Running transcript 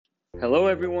Hello,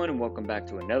 everyone, and welcome back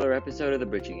to another episode of the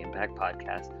Bridging Impact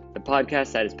Podcast, the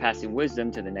podcast that is passing wisdom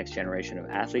to the next generation of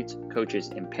athletes, coaches,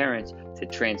 and parents to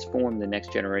transform the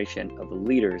next generation of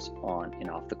leaders on and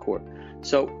off the court.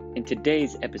 So, in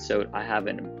today's episode, I have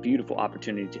a beautiful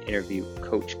opportunity to interview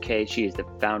Coach K. She is the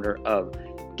founder of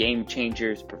Game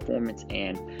Changers Performance,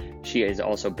 and she has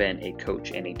also been a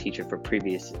coach and a teacher for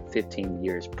previous 15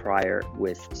 years prior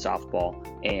with softball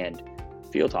and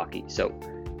field hockey. So,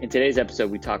 in today's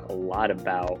episode, we talk a lot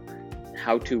about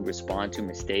how to respond to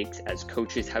mistakes as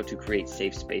coaches, how to create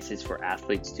safe spaces for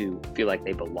athletes to feel like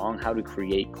they belong, how to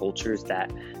create cultures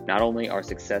that not only are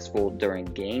successful during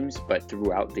games, but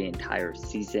throughout the entire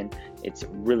season. It's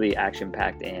really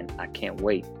action-packed, and I can't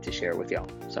wait to share it with y'all.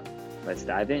 So let's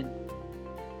dive in.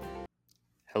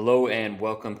 Hello, and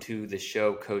welcome to the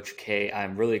show, Coach K.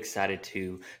 I'm really excited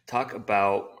to talk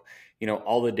about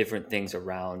all the different things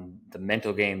around the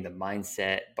mental game, the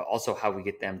mindset, but also how we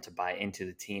get them to buy into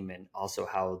the team, and also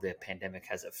how the pandemic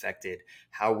has affected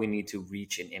how we need to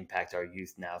reach and impact our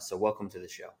youth now. So welcome to the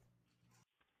show.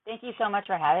 Thank you so much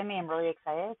for having me. I'm really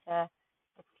excited to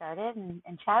get started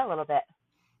and chat a little bit.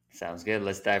 Sounds good.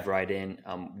 Let's dive right in.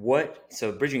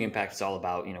 So Bridging Impact is all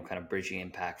about, kind of bridging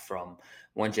impact from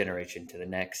one generation to the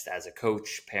next as a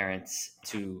coach, parents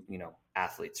to,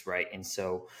 athletes, right? And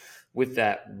so with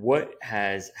that,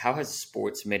 how has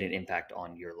sports made an impact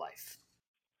on your life?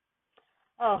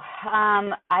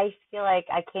 I feel like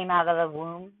I came out of the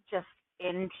womb just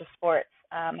into sports.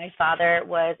 My father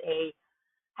was a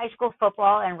high school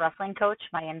football and wrestling coach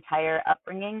my entire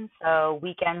upbringing. So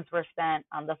weekends were spent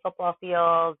on the football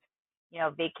field,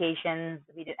 vacations.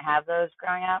 We didn't have those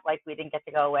growing up. Like, we didn't get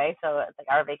to go away. So it's like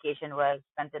our vacation was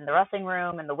spent in the wrestling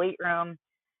room and the weight room.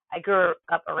 I grew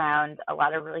up around a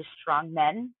lot of really strong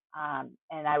men.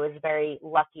 And I was very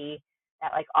lucky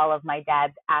that like all of my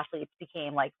dad's athletes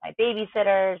became like my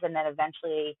babysitters. And then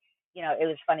eventually, it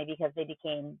was funny because they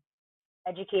became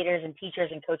educators and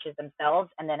teachers and coaches themselves.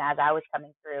 And then as I was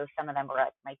coming through, some of them were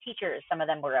my teachers, some of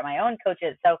them were my own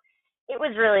coaches. So it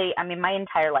was really, my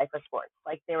entire life was sports.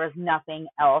 Like, there was nothing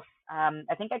else.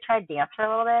 I think I tried dance for a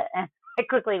little bit, and I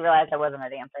quickly realized I wasn't a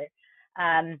dancer.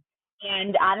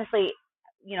 And honestly,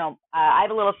 I have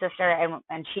a little sister,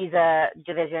 and she's a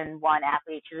Division I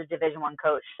athlete. She's a Division I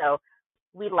coach. So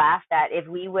we laughed at, if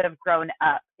we would have grown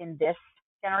up in this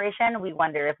generation, we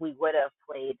wonder if we would have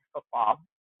played football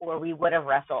or we would have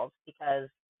wrestled, because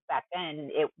back then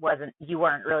you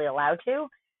weren't really allowed to.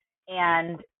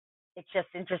 And it's just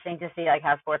interesting to see like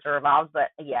how sports are evolved. But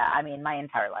yeah, my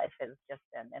entire life has just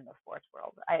been in the sports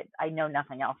world. I know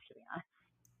nothing else, to be honest.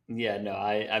 Yeah, no,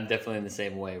 I'm definitely in the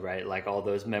same way, right? Like, all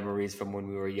those memories from when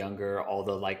we were younger, all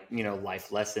the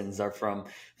life lessons are from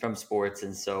sports.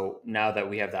 And so now that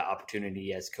we have that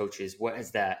opportunity as coaches, what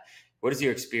has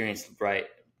your experience, right,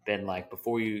 been like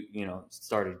before you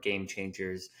started Game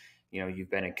Changers? You've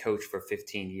been a coach for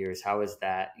 15 years. How is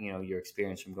that, your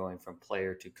experience from going from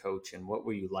player to coach, and what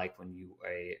were you like when you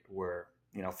were,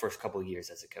 first couple of years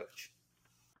as a coach?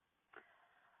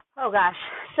 Oh gosh.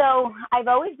 So I've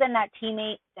always been that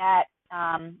teammate that,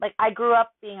 like, I grew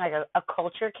up being like a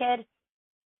culture kid.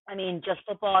 Just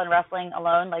football and wrestling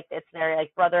alone, like, it's very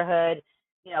like brotherhood,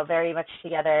 very much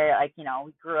together. Like,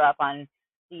 we grew up on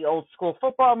the old school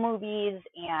football movies,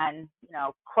 and,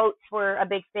 quotes were a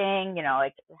big thing,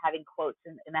 like having quotes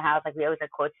in the house. Like, we always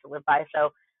had quotes to live by.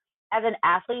 So as an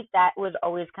athlete, that was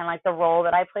always kind of like the role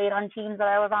that I played on teams that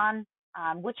I was on,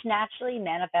 which naturally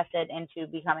manifested into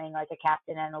becoming like a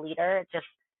captain and a leader.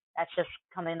 That's just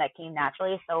something that came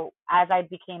naturally. So as I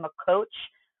became a coach,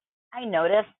 I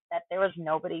noticed that there was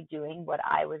nobody doing what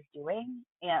I was doing,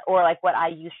 or like what I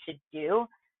used to do.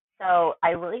 So I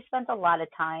really spent a lot of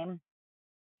time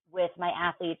with my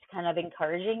athletes, kind of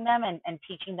encouraging them and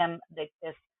teaching them like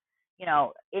this,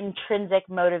 intrinsic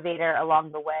motivator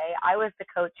along the way. I was the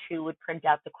coach who would print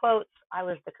out the quotes. I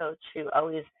was the coach who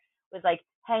always was like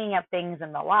hanging up things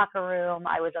in the locker room.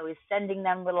 I was always sending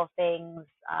them little things.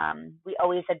 We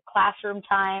always had classroom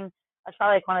time. I was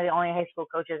probably like one of the only high school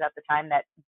coaches at the time that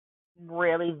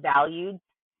really valued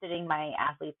sitting my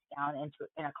athletes down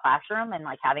in a classroom and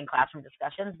like having classroom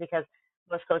discussions, because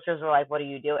most coaches were like, "What are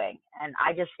you doing?" And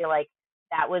I just feel like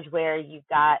that was where you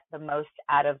got the most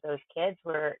out of those kids,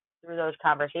 were through those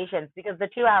conversations, because the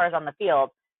 2 hours on the field,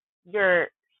 you're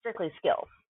strictly skills,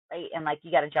 right? And like,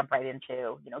 you got to jump right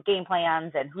into, game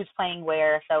plans and who's playing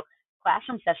where. So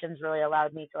classroom sessions really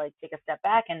allowed me to like take a step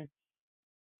back and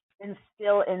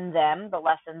instill in them the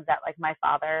lessons that like my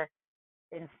father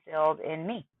instilled in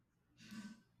me.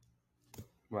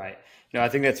 Right. No, I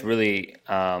think that's really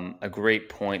a great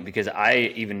point because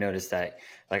I even noticed that,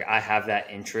 like, I have that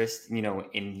interest,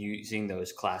 in using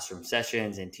those classroom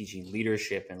sessions and teaching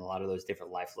leadership and a lot of those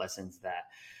different life lessons that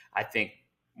I think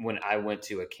when I went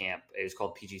to a camp, it was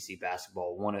called PGC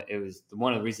basketball. One of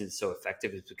the reasons it's so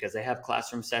effective is because they have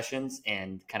classroom sessions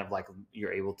and kind of like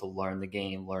you're able to learn the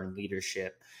game, learn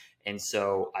leadership. And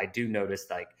so I do notice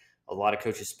like a lot of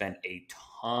coaches spend a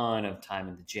ton of time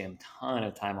in the gym, ton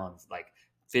of time on like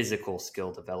physical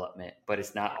skill development, but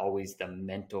it's not always the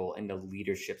mental and the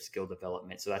leadership skill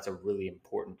development. So that's a really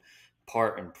important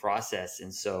part and process.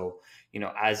 And so,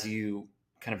 as you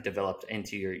kind of developed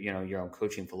into your own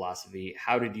coaching philosophy,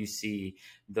 how did you see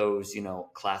those,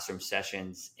 classroom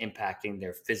sessions impacting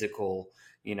their physical,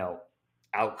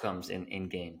 outcomes in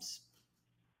games?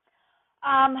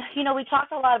 We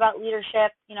talked a lot about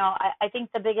leadership. I think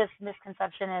the biggest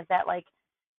misconception is that like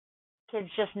kids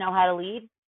just know how to lead.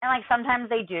 And like sometimes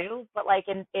they do, but like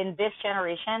in this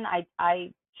generation,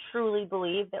 I truly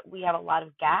believe that we have a lot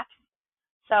of gaps.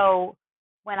 So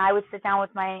when I would sit down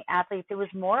with my athletes, it was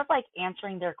more of like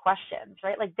answering their questions,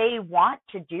 right? Like they want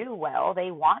to do well,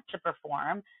 they want to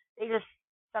perform, they just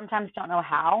sometimes don't know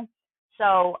how.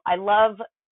 So I love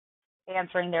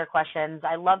answering their questions.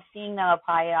 I love seeing them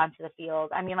apply it onto the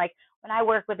field. I mean, like when I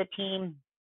work with a team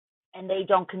and they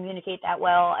don't communicate that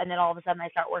well, and then all of a sudden I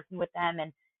start working with them,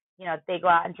 and they go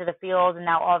out into the field, and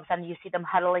now all of a sudden you see them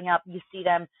huddling up, you see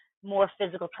them more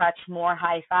physical touch, more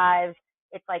high fives.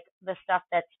 It's like the stuff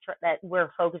that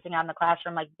we're focusing on in the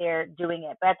classroom, like they're doing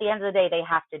it, but at the end of the day they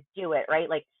have to do it, right?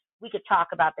 Like we could talk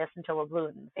about this until we're blue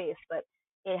in the face, but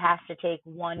it has to take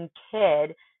one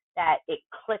kid that it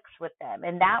clicks with them,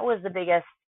 and that was the biggest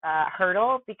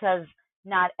hurdle, because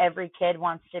not every kid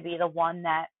wants to be the one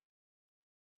that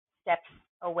steps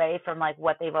away from like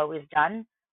what they've always done,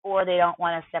 or they don't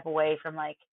want to step away from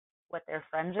like what their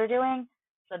friends are doing.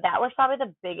 So that was probably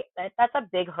that's a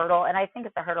big hurdle, and I think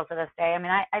it's a hurdle to this day. I mean,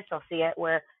 I still see it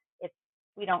where it's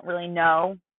we don't really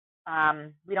know,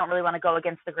 we don't really want to go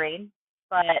against the grain,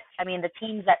 but I mean the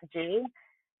teams that do,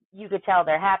 you could tell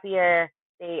they're happier,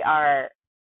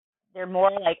 they're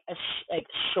more like like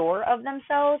sure of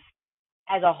themselves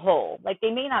as a whole. Like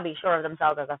they may not be sure of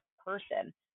themselves as a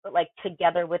person, but like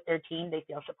together with their team, they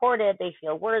feel supported, they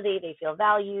feel worthy, they feel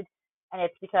valued. And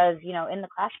it's because, in the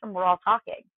classroom, we're all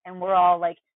talking, and we're all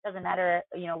like, doesn't matter,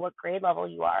 what grade level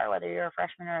you are, whether you're a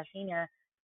freshman or a senior,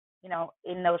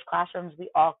 in those classrooms, we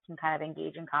all can kind of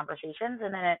engage in conversations.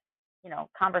 And then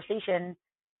conversation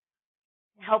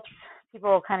helps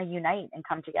people kind of unite and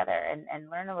come together and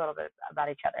learn a little bit about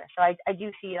each other. So I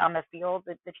do see on the field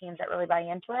the teams that really buy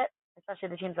into it, especially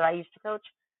the teams that I used to coach,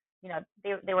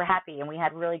 they were happy, and we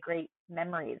had really great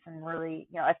memories, and really,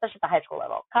 especially at the high school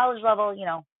level. College level,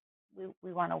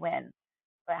 we want to win.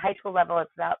 But high school level,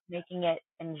 it's about making it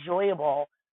enjoyable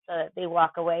so that they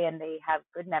walk away and they have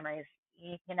good memories.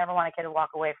 You never want a kid to walk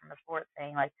away from a sport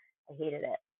saying like, I hated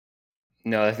it.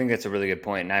 No, I think that's a really good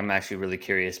point, and I'm actually really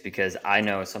curious because I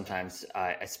know sometimes,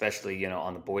 especially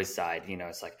on the boys' side,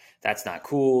 it's like that's not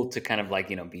cool to kind of like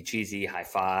be cheesy, high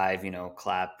five,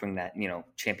 clap, bring that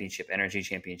championship energy,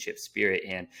 championship spirit,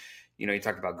 and you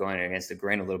talked about going against the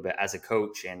grain a little bit as a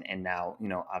coach, and now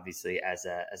obviously as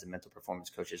a mental performance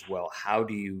coach as well. How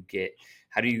do you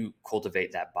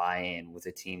cultivate that buy-in with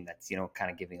a team that's kind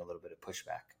of giving a little bit of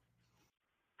pushback?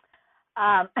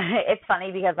 It's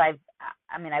funny because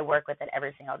I mean, I work with it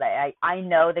every single day. I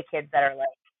know the kids that are like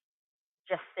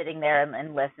just sitting there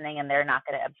and listening, and they're not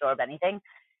going to absorb anything.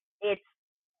 It's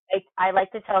I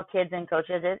like to tell kids and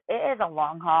coaches it is a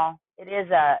long haul.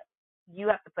 You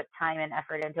have to put time and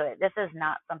effort into it. This is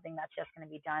not something that's just going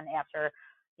to be done after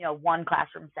one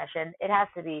classroom session. It has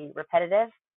to be repetitive.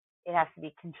 It has to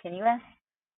be continuous,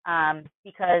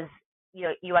 because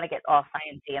you want to get all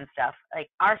sciencey and stuff. Like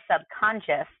our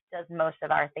subconscious does most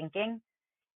of our thinking,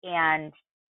 and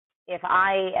if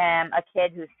I am a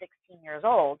kid who's 16 years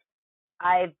old,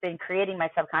 I've been creating my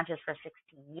subconscious for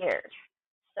 16 years.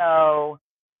 So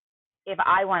if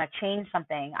I want to change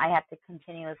something, I have to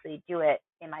continuously do it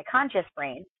in my conscious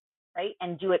brain, right?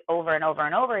 And do it over and over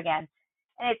and over again.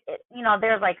 And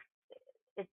there's like,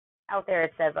 it's out there,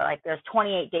 it says like there's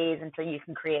 28 days until you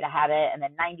can create a habit, and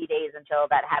then 90 days until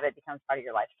that habit becomes part of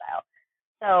your lifestyle.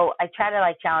 So I try to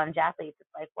like challenge athletes. It's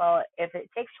like, well, if it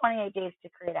takes 28 days to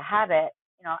create a habit,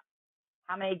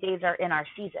 how many days are in our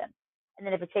season? And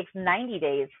then if it takes 90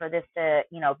 days for this to,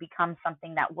 become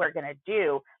something that we're going to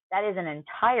do, that is an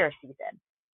entire season.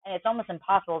 And it's almost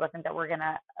impossible to think that we're going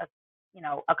to,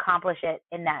 accomplish it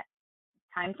in that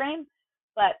time frame.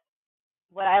 But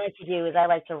what I like to do is I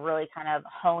like to really kind of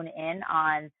hone in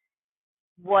on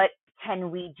what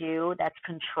can we do that's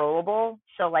controllable?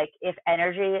 So like if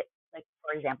energy, like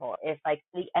for example, if like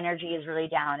the energy is really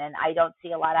down and I don't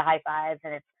see a lot of high fives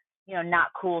and it's, not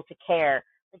cool to care,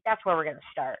 like that's where we're going to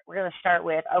start. We're going to start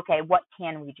with, okay, what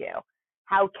can we do?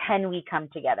 How can we come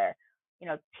together?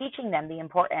 Teaching them the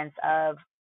importance of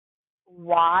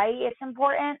why it's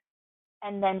important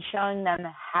and then showing them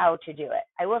how to do it.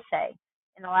 I will say,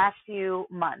 in the last few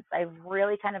months, I've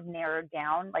really kind of narrowed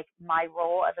down like my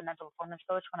role as a mental performance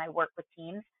coach when I work with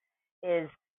teams is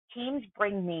teams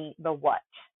bring me the what,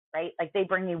 right? Like they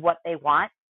bring me what they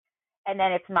want. And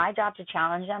then it's my job to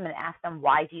challenge them and ask them,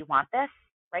 why do you want this?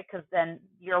 Right? Because then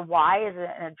your why is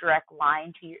in a direct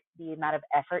line to the amount of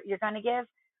effort you're going to give.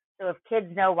 So if kids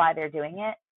know why they're doing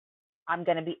it, I'm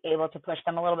going to be able to push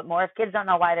them a little bit more. If kids don't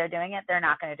know why they're doing it, they're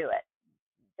not going to do it.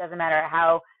 Doesn't matter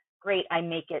how great I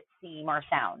make it seem or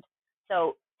sound.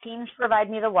 So teams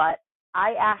provide me the what,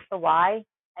 I ask the why,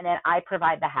 and then I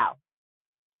provide the how.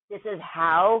 This is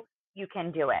how you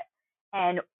can do it.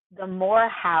 And the more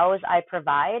hows I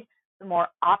provide, the more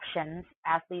options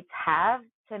athletes have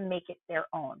to make it their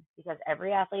own, because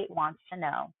every athlete wants to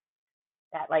know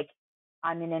that like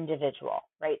I'm an individual,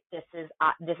 right? This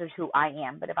is who I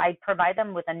am. But if I provide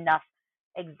them with enough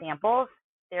examples,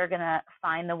 they're going to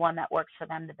find the one that works for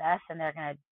them the best and they're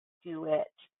going to do it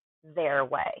their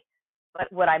way.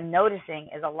 But what I'm noticing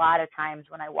is a lot of times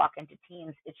when I walk into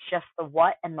teams, it's just the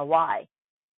what and the why,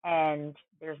 and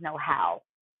there's no how.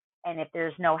 And if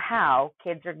there's no how,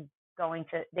 kids are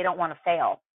they don't want to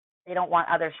fail. They don't want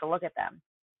others to look at them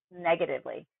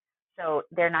negatively. So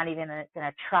they're not even going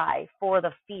to try for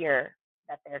the fear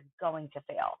that they're going to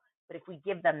fail. But if we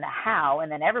give them the how,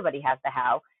 and then everybody has the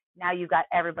how, now you've got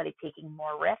everybody taking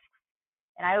more risks.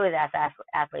 And I always ask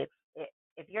athletes,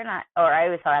 if you're not, or I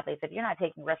always tell athletes, if you're not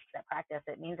taking risks at practice,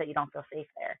 it means that you don't feel safe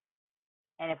there.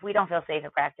 And if we don't feel safe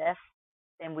at practice,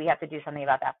 then we have to do something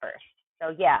about that first.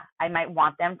 So yeah, I might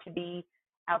want them to be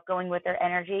outgoing with their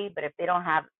energy, but if they don't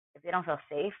feel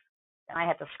safe, then I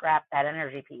have to scrap that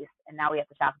energy piece. And now we have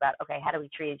to talk about, okay, how do we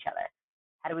treat each other?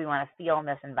 How do we want to feel in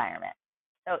this environment?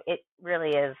 So it really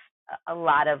is a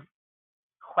lot of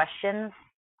questions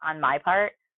on my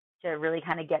part to really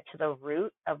kind of get to the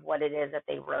root of what it is that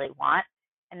they really want.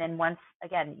 And then once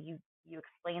again, you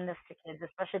explain this to kids,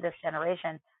 especially this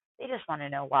generation, they just want to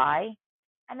know why.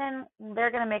 And then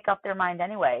they're going to make up their mind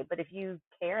anyway. But if you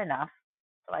care enough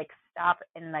to like stop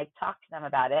and like talk to them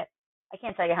about it, I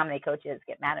can't tell you how many coaches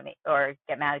get mad at me or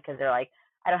get mad because they're like,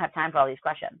 I don't have time for all these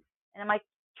questions. And I'm like,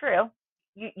 true.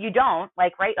 You don't,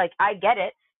 like, right? Like, I get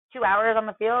it. 2 hours on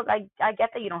the field, I get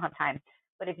that you don't have time.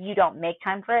 But if you don't make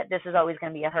time for it, this is always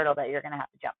going to be a hurdle that you're going to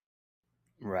have to jump.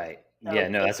 Right. So Yeah,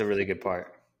 no, that's a really good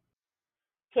part.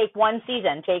 Take one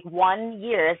season, take 1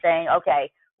 year saying,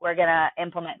 okay, we're going to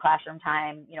implement classroom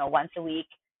time, once a week.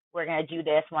 We're going to do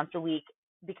this once a week,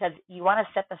 because you want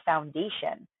to set the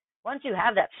foundation. Once you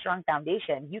have that strong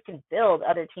foundation, you can build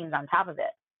other teams on top of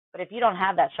it. But if you don't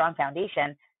have that strong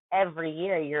foundation, every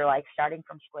year you're like starting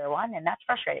from square one, and that's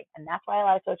frustrating. And that's why a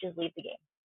lot of coaches leave the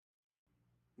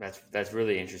game. That's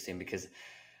really interesting, because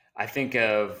I think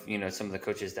of, some of the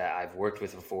coaches that I've worked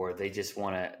with before, they just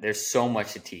want to, there's so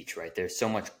much to teach, right? There's so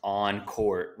much on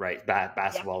court, right?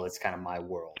 Basketball is kind of my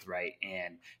world, right?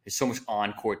 And there's so much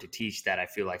on court to teach that I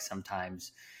feel like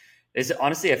sometimes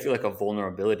honestly, I feel like a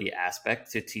vulnerability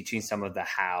aspect to teaching some of the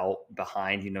how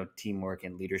behind, teamwork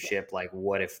and leadership. Like,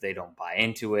 what if they don't buy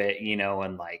into it,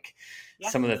 and like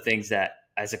some of the things that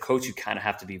as a coach, you kind of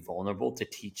have to be vulnerable to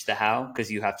teach the how, because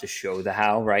you have to show the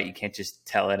how, right? You can't just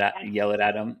yell it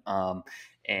at them.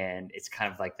 And it's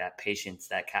kind of like that patience,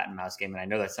 that cat and mouse game. And I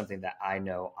know that's something that I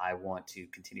know I want to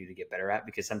continue to get better at,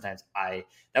 because sometimes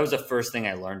that was the first thing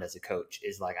I learned as a coach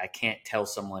is like, I can't tell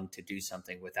someone to do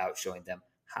something without showing them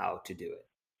how to do it.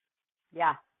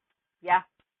 Yeah. Yeah.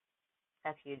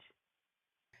 That's huge.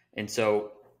 And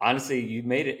so honestly, you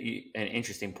made an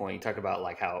interesting point. You talk about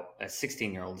like how a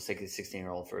 16-year-old, let's take a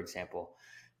 16-year-old, for example,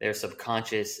 their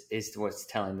subconscious is what's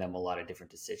telling them a lot of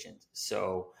different decisions.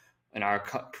 So in our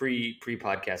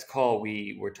pre-podcast call,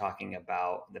 we were talking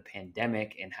about the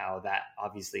pandemic and how that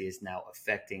obviously is now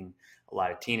affecting a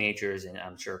lot of teenagers, and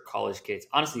I'm sure college kids.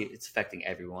 Honestly, it's affecting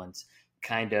everyone's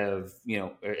kind of,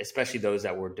 especially those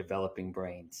that were developing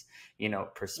brains,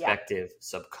 perspective,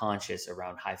 subconscious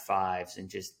around high fives and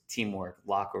just teamwork,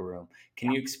 locker room.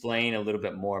 Can you explain a little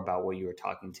bit more about what you were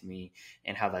talking to me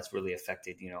and how that's really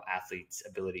affected, athletes'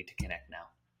 ability to connect now?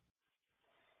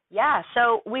 Yeah,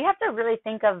 so we have to really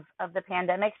think of the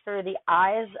pandemic through the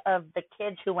eyes of the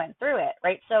kids who went through it,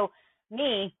 right? So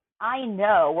I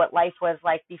know what life was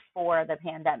like before the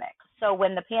pandemic. So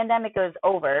when the pandemic was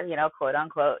over, quote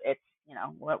unquote, it's,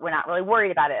 we're not really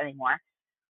worried about it anymore.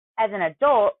 As an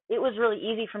adult, it was really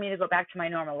easy for me to go back to my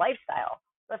normal lifestyle.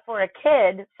 But for a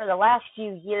kid, for the last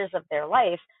few years of their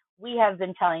life, we have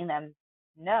been telling them,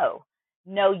 no,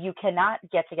 no, you cannot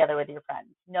get together with your friends.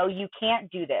 No, you can't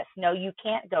do this. No, you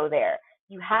can't go there.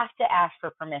 You have to ask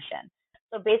for permission.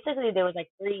 So basically, there was like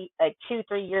 2,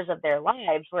 3 years of their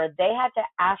lives where they had to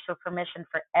ask for permission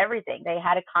for everything. They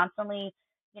had to constantly,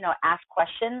 ask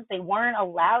questions. They weren't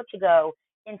allowed to go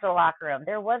into the locker room.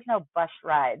 There was no bus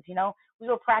rides. We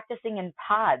were practicing in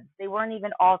pods. They weren't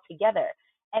even all together.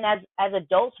 And as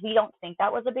adults, we don't think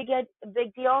that was a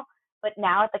big deal. But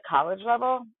now at the college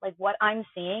level, like what I'm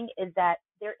seeing is that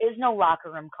there is no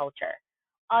locker room culture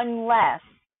unless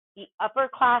the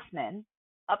upperclassmen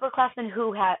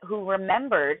who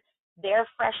remembered their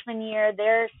freshman year,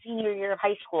 their senior year of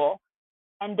high school,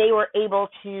 and they were able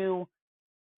to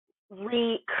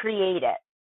recreate it.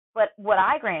 But what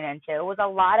I ran into was a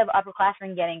lot of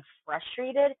upperclassmen getting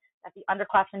frustrated that the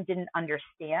underclassmen didn't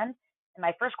understand. And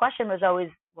my first question was always,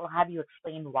 well, have you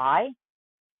explained why?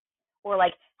 Or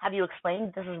like, have you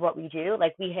explained this is what we do?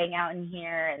 Like we hang out in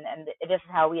here and this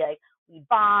is how we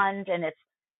bond, and it's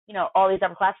all these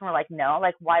upperclassmen were like, no,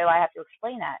 like why do I have to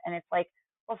explain that? And it's like,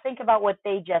 well, think about what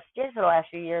they just did for the last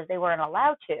few years. They weren't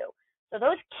allowed to. So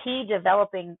those key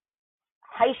developing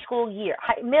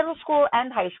middle school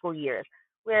and high school years,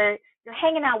 where you're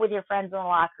hanging out with your friends in the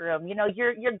locker room.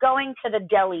 You're going to the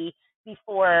deli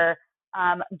before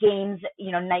games,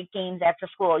 night games after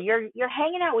school. You're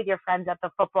hanging out with your friends at the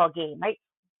football game, right?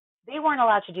 They weren't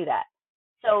allowed to do that.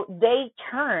 So they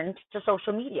turned to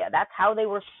social media. That's how they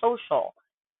were social.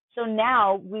 So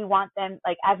now we want them,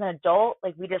 like as an adult,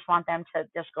 like we just want them to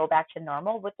just go back to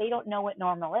normal, but they don't know what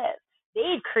normal is.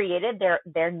 They've created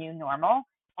their new normal,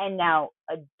 and now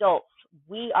adults,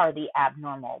 we are the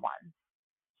abnormal ones.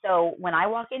 So when I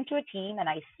walk into a team and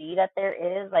I see that there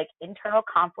is like internal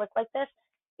conflict like this,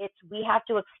 we have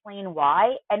to explain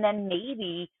why, and then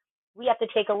maybe we have to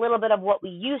take a little bit of what we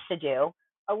used to do,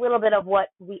 a little bit of what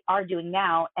we are doing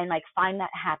now, and like find that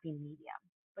happy medium.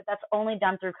 But that's only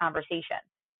done through conversation.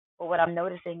 But what I'm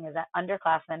noticing is that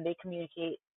underclassmen, they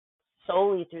communicate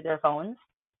solely through their phones.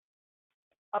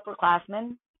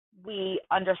 Upperclassmen, we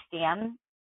understand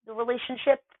the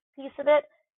relationship piece of it,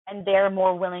 and they're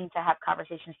more willing to have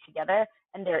conversations together.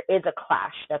 And there is a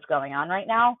clash that's going on right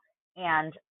now.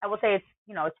 And I will say it's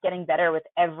getting better with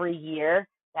every year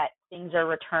that things are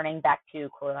returning back to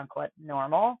quote unquote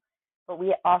normal. But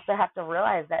we also have to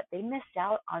realize that they missed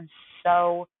out on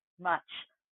much,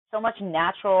 so much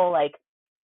natural, like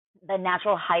the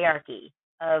natural hierarchy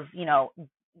of,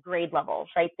 grade levels,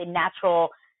 right? The natural,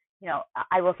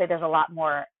 I will say there's a lot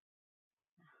more,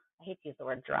 I hate to use the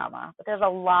word drama, but there's a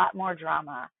lot more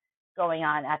drama going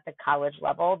on at the college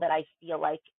level that I feel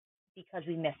like because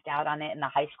we missed out on it in the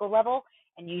high school level,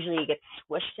 and usually it gets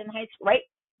squished in high school, right?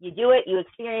 You do it, you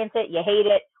experience it, you hate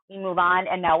it, we move on,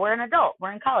 and now we're an adult,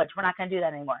 we're in college, we're not going to do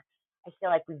that anymore. I feel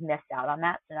like we've missed out on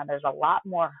that, so now there's a lot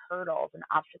more hurdles and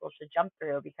obstacles to jump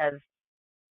through because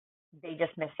they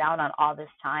just missed out on all this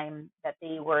time that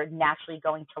they were naturally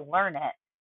going to learn it,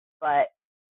 but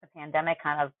the pandemic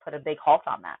kind of put a big halt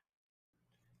on that.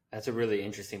 That's a really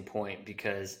interesting point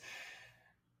because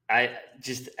I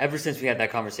just ever since we had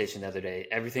that conversation the other day,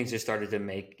 everything's just started to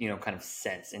make kind of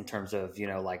sense in terms of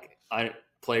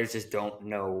players just don't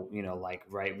know like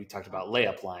right. We talked about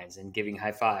layup lines and giving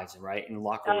high fives, right, and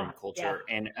locker room culture,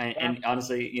 yeah. and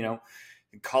honestly,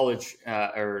 college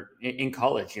or in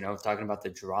college, talking about the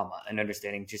drama and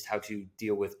understanding just how to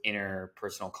deal with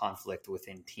interpersonal conflict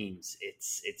within teams.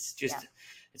 It's just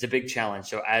it's a big challenge.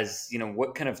 So as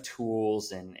what kind of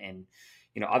tools and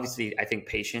obviously I think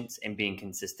patience and being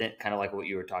consistent, kind of like what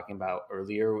you were talking about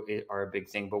earlier, are a big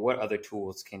thing. But what other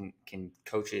tools can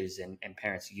coaches and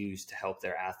parents use to help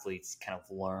their athletes kind of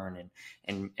learn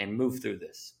and move through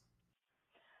this?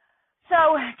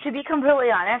 So to be completely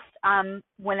honest,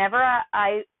 whenever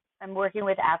I am working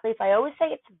with athletes, I always say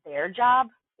it's their job.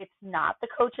 It's not the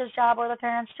coach's job or the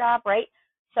parent's job, right?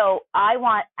 So I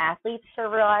want athletes to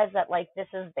realize that like this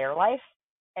is their life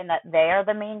and that they are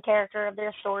the main character of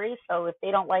their story. So if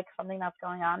they don't like something that's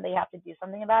going on, they have to do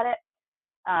something about it.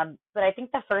 But I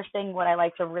think the first thing what I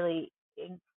like to really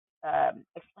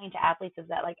explain to athletes is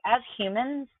that like as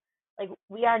humans, like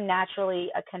we are naturally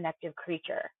a connective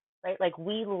creature, right? Like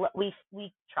we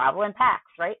travel in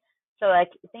packs, right? So like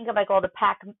think of like all the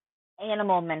pack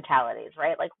animal mentalities,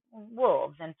 right? Like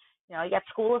wolves, and you got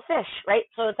school of fish, right?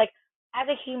 So it's like as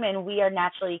a human, we are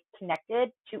naturally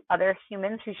connected to other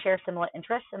humans who share similar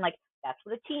interests, and like that's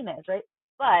what a team is, right?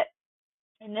 But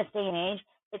in this day and age,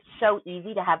 it's so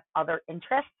easy to have other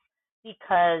interests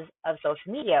because of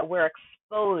social media. We're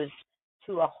exposed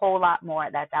to a whole lot more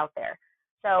that's out there.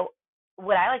 So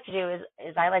what I like to do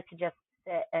is I like to just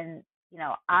sit and,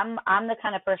 I'm the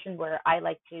kind of person where I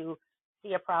like to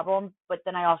see a problem, but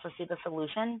then I also see the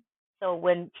solution. So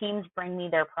when teams bring me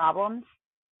their problems,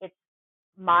 it's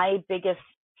my biggest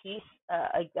piece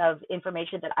of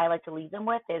information that I like to leave them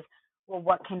with is, well,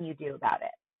 what can you do about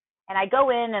it? And I go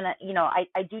in and,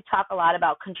 I do talk a lot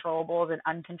about controllables and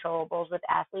uncontrollables with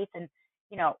athletes. And,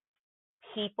 you know,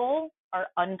 people are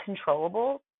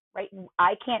uncontrollable, right?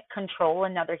 I can't control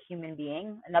another human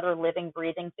being, another living,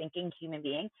 breathing, thinking human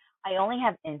being. I only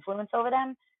have influence over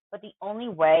them. But the only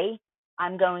way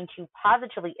I'm going to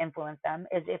positively influence them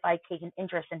is if I take an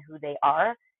interest in who they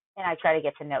are and I try to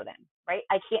get to know them, right?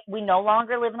 We no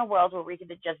longer live in a world where we can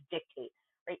just dictate,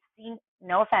 right?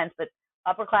 No offense, but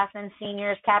upperclassmen,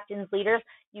 seniors, captains, leaders,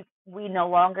 we no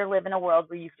longer live in a world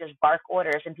where you just bark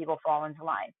orders and people fall into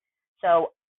line.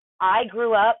 So I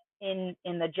grew up in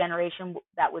the generation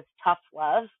that was tough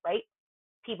love, right?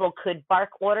 People could bark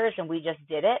orders and we just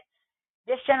did it.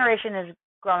 This generation is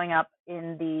growing up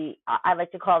in I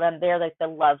like to call them, they're like the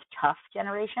love tough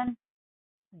generation.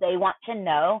 They want to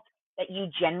know that you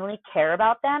genuinely care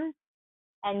about them,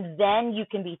 and then you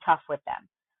can be tough with them.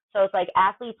 So it's like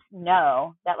athletes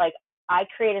know that, like, I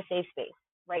create a safe space,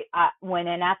 right? When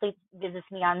an athlete visits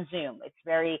me on Zoom, it's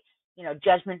very,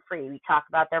 judgment free. We talk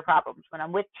about their problems. When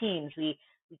I'm with teams, we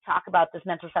talk about this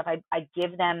mental stuff. I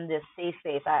give them this safe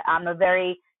space. I'm a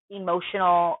very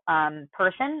emotional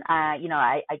person. I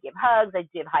give hugs. I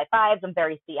give high fives. I'm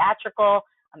very theatrical.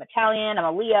 I'm Italian.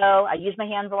 I'm a Leo. I use my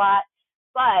hands a lot.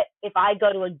 But if I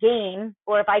go to a game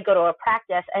or if I go to a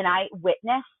practice and I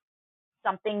witness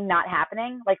something not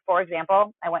happening, like, for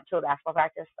example, I went to a basketball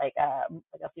practice like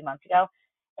a few months ago,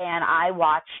 and I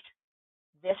watched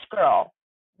this girl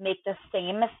make the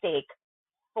same mistake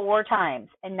 4 times,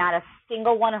 and not a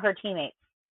single one of her teammates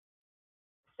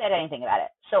said anything about it.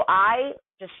 So I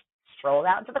just strolled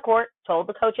out into the court, told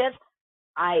the coaches,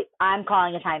 I'm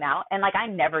calling a timeout, and like I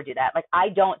never do that. Like I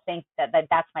don't think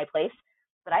that's my place.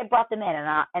 But I brought them in,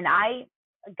 and I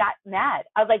got mad.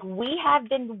 I was like, we have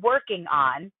been working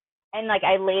on, and like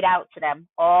I laid out to them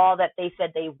all that they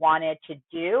said they wanted to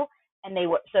do, and they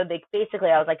basically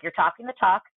I was like, you're talking the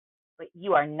talk, but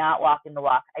you are not walking the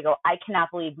walk. I go, I cannot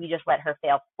believe we just let her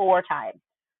fail 4 times.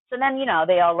 So then,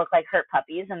 they all look like hurt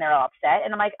puppies and they're all upset.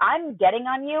 And I'm like, I'm getting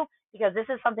on you because this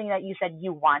is something that you said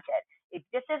you wanted. If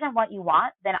this isn't what you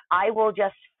want, then I will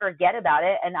just forget about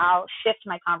it and I'll shift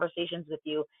my conversations with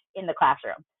you in the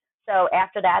classroom. So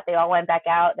after that, they all went back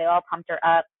out. They all pumped her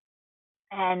up.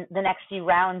 And the next few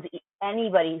rounds,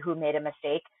 anybody who made a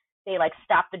mistake, they like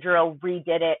stopped the drill,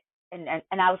 redid it. And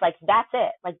I was like, that's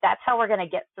it. Like, that's how we're going to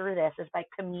get through this, is by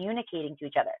communicating to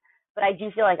each other. But I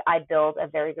do feel like I build a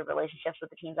very good relationships with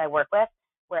the teams I work with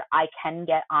where I can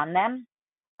get on them.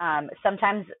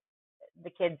 Sometimes the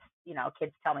kids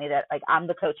tell me that like I'm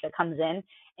the coach that comes in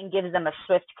and gives them a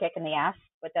swift kick in the ass,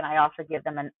 but then I also give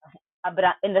them but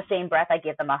in the same breath I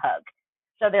give them a hug.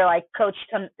 So they're like, Coach,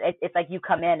 it's like you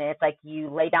come in and it's like you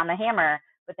lay down the hammer,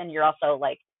 but then you're also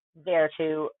like there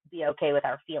to be okay with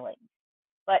our feelings.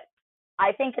 But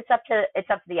I think it's up to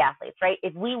the athletes, right?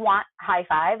 If we want high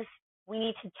fives, we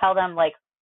need to tell them like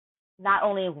not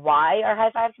only why are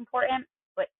high fives important,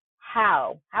 but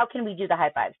how can we do the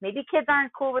high fives? Maybe kids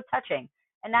aren't cool with touching,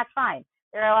 and that's fine.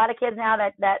 There are a lot of kids now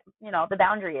that the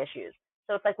boundary issues.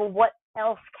 So it's like, well, what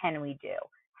else can we do?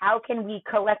 How can we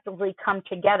collectively come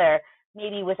together,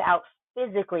 maybe without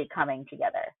physically coming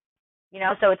together?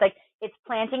 So it's like it's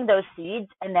planting those seeds,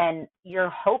 and then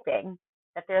you're hoping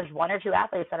that there's 1 or 2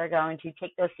 athletes that are going to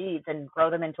take those seeds and grow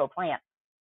them into a plant.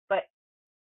 But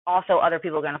also other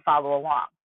people are going to follow along.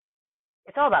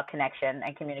 It's all about connection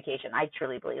and communication. I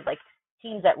truly believe like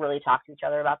teams that really talk to each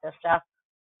other about this stuff.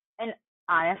 And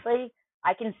honestly,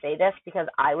 I can say this because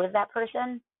I was that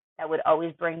person that would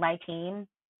always bring my team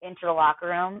into the locker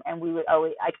room, and we would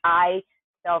always I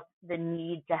felt the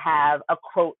need to have a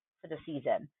quote for the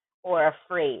season or a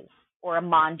phrase or a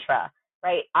mantra,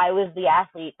 right? I was the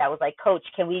athlete that was like, Coach,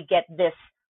 can we get this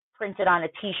printed on a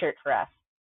t-shirt for us?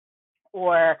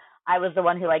 Or I was the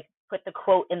one who like put the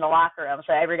quote in the locker room.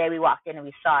 So every day we walked in and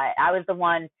we saw it. I was the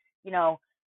one,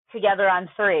 together on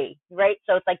 3, right?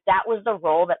 So it's like that was the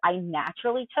role that I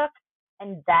naturally took.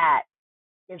 And that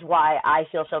is why I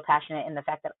feel so passionate in the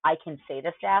fact that I can say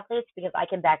this to athletes, because I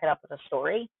can back it up with a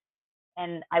story.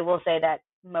 And I will say that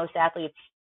most athletes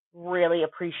really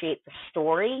appreciate the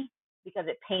story because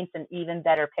it paints an even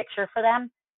better picture for them.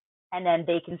 And then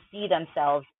they can see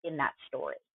themselves in that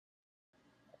story.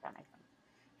 If that makes sense.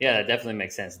 Yeah, that definitely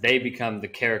makes sense. They become the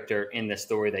character in the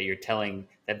story that you're telling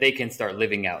that they can start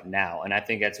living out now. And I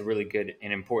think that's a really good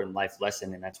and important life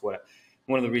lesson. And that's what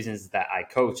one of the reasons that I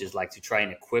coach is like to try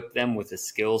and equip them with the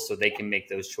skills so they can make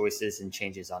those choices and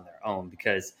changes on their own.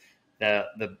 Because the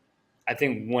I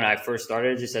think when I first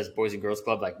started just as Boys and Girls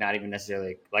Club, like not even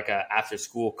necessarily like a after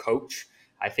school coach,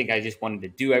 I think I just wanted to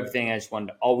do everything. I just wanted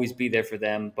to always be there for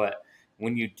them. But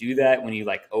when you do that, when you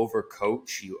like over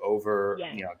coach, you over,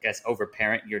 Yeah. I guess over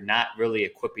parent, you're not really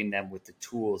equipping them with the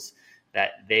tools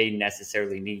that they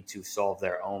necessarily need to solve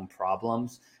their own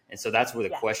problems. And so that's where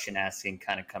the Yeah. question asking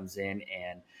kind of comes in.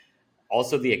 And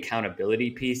also the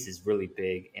accountability piece is really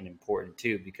big and important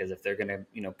too, because if they're going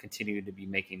to continue to be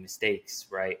making mistakes,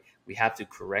 right, we have to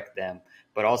correct them.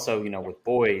 But also Yeah. with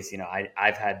boys,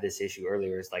 I've had this issue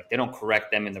earlier, is like they don't correct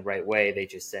them in the right way. They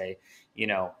just say,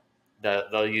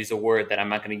 they'll use a word that I'm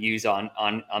not going to use on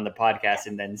the podcast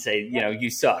and then say, you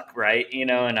suck, right,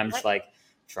 and I'm just like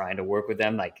trying to work with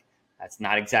them, like that's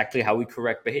not exactly how we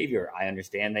correct behavior. I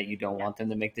understand that you don't want them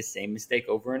to make the same mistake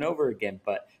over and over again,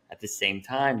 but at the same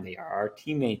time, they are our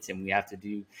teammates and we have to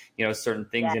do, certain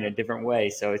things Yeah. in a different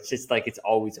way. So it's just like, it's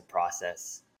always a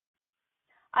process.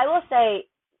 I will say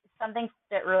something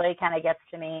that really kind of gets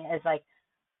to me is like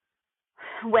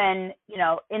when,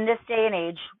 in this day and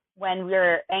age, when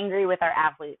we're angry with our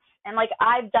athletes, and like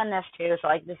I've done this too, so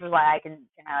like this is why I can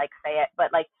like say it,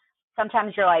 but like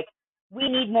sometimes you're like, we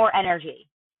need more energy,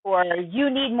 or you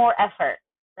need more effort,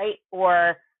 right?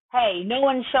 Or hey, no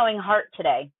one's showing heart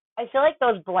today. I feel like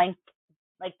those bland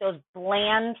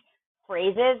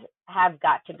phrases have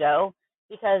got to go,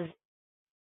 because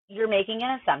you're making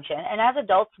an assumption, and as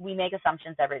adults we make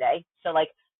assumptions every day, so like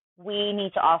we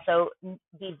need to also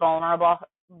be vulnerable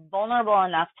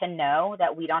enough to know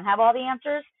that we don't have all the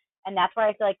answers. And that's where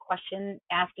I feel like question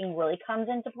asking really comes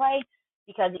into play,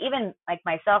 because even like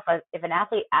myself, if an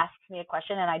athlete asks me a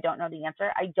question and I don't know the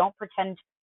answer, I don't pretend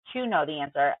to know the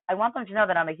answer. I want them to know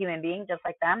that I'm a human being just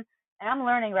like them, and I'm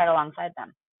learning right alongside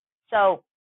them. So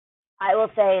I will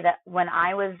say that when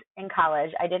I was in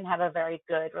college, I didn't have a very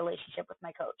good relationship with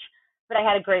my coach, but I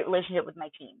had a great relationship with my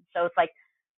team. So it's like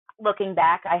looking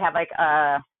back, I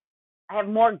have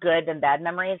more good than bad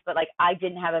memories, but like I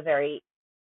didn't have a very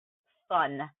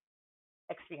fun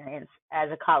experience as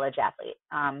a college athlete.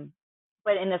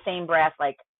 But in the same breath,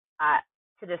 like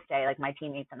to this day, like my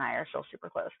teammates and I are still super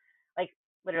close. Like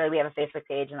literally, we have a Facebook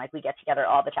page and like we get together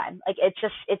all the time. Like it's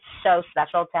so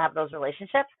special to have those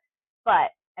relationships.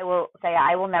 But I will say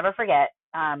I will never forget.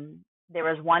 There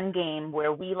was one game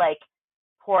where we like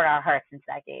poured our hearts into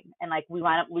that game, and like we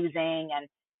wound up losing, and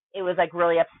it was like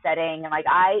really upsetting. And like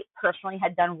I personally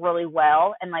had done really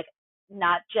well, and like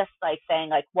not just like saying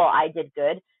like, well, I did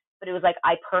good, but it was like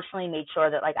I personally made sure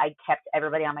that like I kept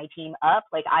everybody on my team up.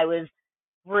 Like I was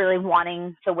really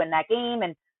wanting to win that game,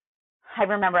 and I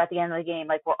remember at the end of the game,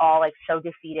 like we're all like so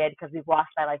defeated because we've lost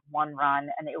by like one run,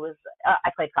 and it was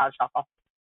I played college softball,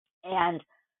 and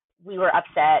we were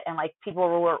upset, and like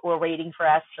people were waiting for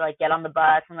us to like get on the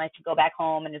bus and like to go back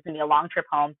home, and it's gonna be a long trip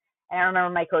home. And I remember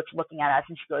my coach looking at us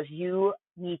and she goes, "You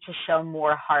need to show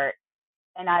more heart."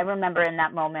 And I remember in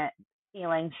that moment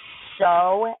feeling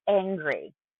so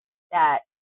angry that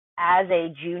as a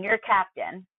junior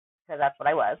captain, because that's what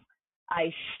I was,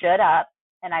 I stood up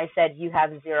and I said, "You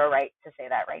have zero right to say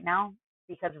that right now,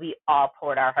 because we all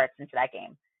poured our hearts into that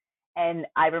game." And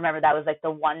I remember that was like the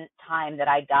one time that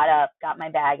I got up, got my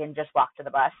bag, and just walked to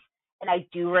the bus. And I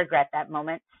do regret that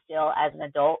moment still as an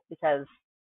adult, because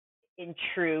in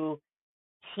true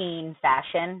teen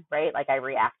fashion, right? Like I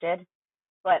reacted,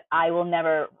 but I will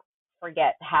never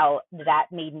forget how that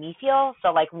made me feel.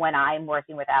 So like when I'm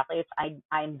working with athletes,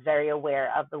 I'm very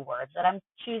aware of the words that I'm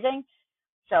choosing.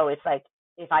 So it's like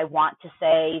if I want to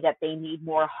say that they need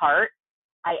more heart,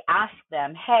 I ask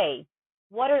them, "Hey,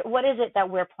 what is it that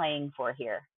we're playing for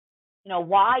here?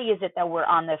 Why is it that we're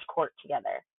on this court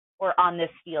together or on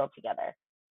this field together?"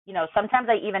 Sometimes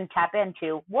I even tap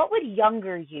into what would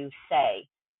younger you say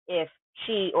if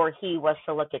she or he was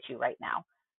to look at you right now.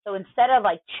 So instead of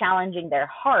like challenging their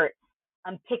heart,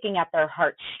 I'm picking at their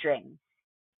heartstrings,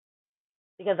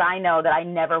 because I know that I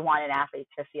never want an athlete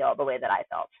to feel the way that I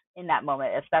felt in that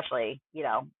moment, especially,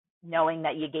 knowing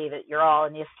that you gave it your all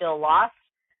and you still lost.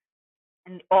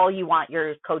 And all you want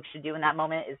your coach to do in that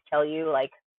moment is tell you,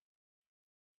 like,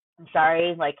 "I'm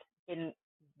sorry, like,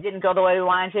 didn't go the way we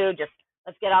wanted to. Just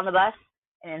let's get on the bus."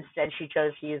 And instead, she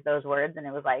chose to use those words, and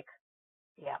it was like,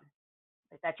 yeah,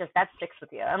 like that sticks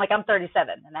with you. And like I'm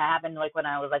 37, and that happened like when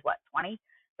I was like what 20.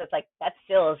 So it's like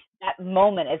that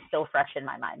moment is still fresh in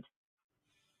my mind.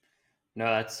 No,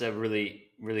 that's a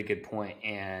really, really good point.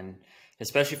 And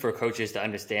especially for coaches to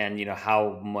understand,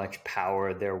 how much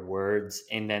power their words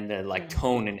and then the like Mm-hmm.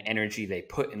 tone and energy they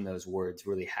put in those words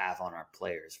really have on our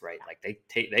players, right? Like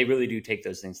they really do take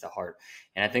those things to heart.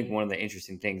 And I think one of the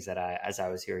interesting things that as I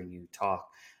was hearing you talk,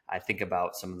 I think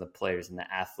about some of the players and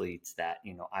the athletes that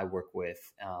I work with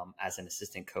as an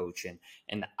assistant coach,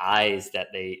 and the eyes that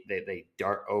they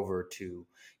dart over to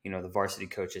the varsity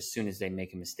coach as soon as they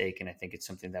make a mistake. And I think it's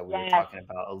something that we were Yes. talking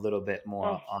about a little bit Oh,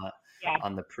 more yeah.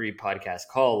 on the pre-podcast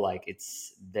call. Like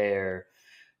it's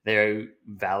they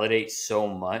validate so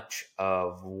much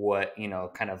of what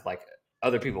kind of like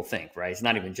other people think, right? It's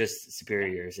not even just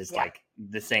superiors, it's Yeah. like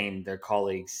the same their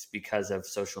colleagues because of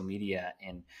social media.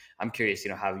 And I'm curious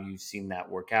how you've seen that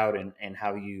work out, and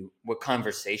what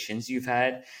conversations you've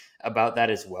had about that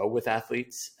as well with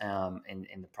athletes, and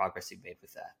the progress you've made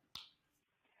with that.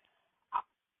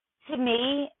 To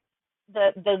me,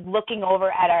 the looking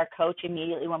over at our coach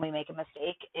immediately when we make a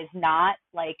mistake is not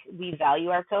like we value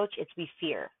our coach, it's we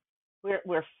fear.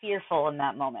 We're fearful in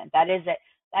that moment. That is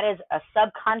a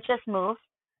subconscious move,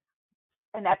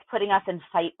 and that's putting us in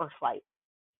fight or flight.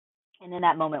 And in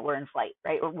that moment we're in flight,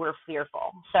 right? We're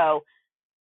fearful. So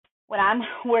when I'm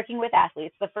working with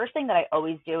athletes, the first thing that I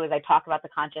always do is I talk about the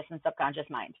conscious and subconscious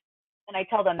mind. And I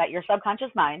tell them that your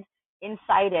subconscious mind,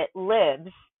 inside it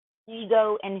lives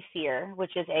ego and fear,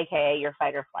 which is AKA your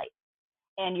fight or flight.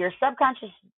 And your subconscious,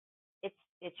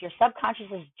 it's your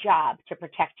subconscious's job to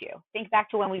protect you. Think back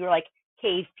to when we were like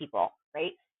cave people,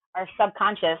 right? Our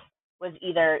subconscious was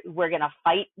either we're gonna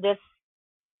fight this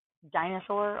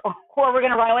dinosaur or we're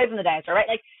gonna run away from the dinosaur, right?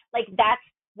 Like that's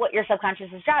what your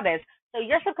subconscious's job is. So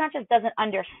your subconscious doesn't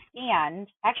understand.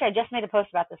 Actually, I just made a post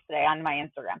about this today on my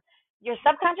Instagram. Your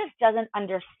subconscious doesn't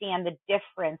understand the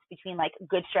difference between like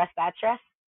good stress, bad stress.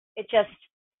 It just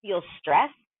feels stress,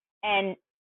 and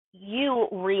you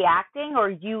reacting or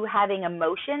you having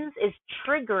emotions is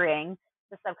triggering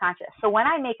the subconscious. So when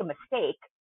I make a mistake,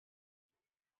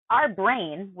 our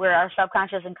brain, where our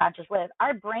subconscious and conscious live,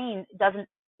 our brain doesn't,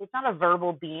 it's not a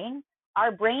verbal being.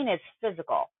 Our brain is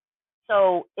physical.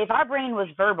 So if our brain was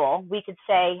verbal, we could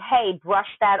say, hey, brush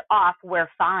that off, we're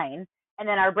fine. And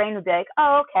then our brain would be like,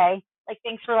 oh, okay, like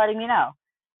thanks for letting me know.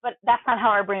 But that's not how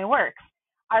our brain works.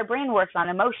 Our brain works on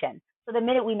emotion. So the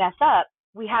minute we mess up,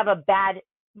 we have a bad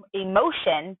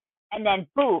emotion, and then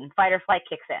boom, fight or flight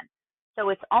kicks in. So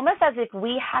it's almost as if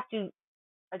we have to,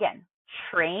 again,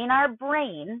 train our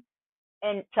brain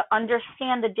and to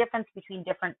understand the difference between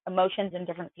different emotions and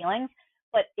different feelings,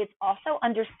 but it's also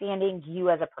understanding you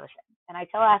as a person. And I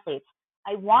tell athletes,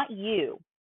 I want you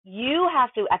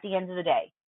have to, at the end of the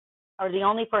day, are the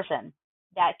only person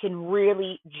that can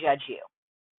really judge you,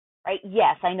 right?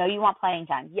 Yes, I know you want playing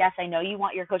time. Yes, I know you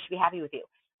want your coach to be happy with you.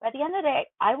 But at the end of the day,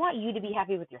 I want you to be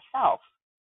happy with yourself.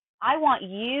 I want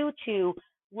you to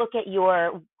look at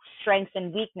your strengths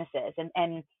and weaknesses,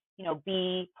 and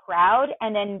be proud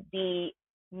and then be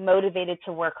motivated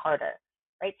to work harder,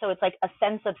 right? So it's like a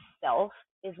sense of self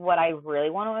is what I really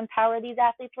want to empower these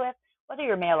athletes with, whether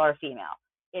you're male or female.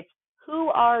 It's who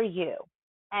are you?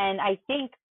 And I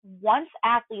think once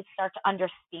athletes start to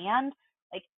understand,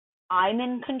 like, I'm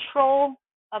in control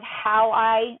of how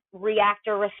I react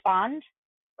or respond,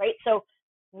 right? So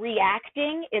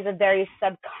reacting is a very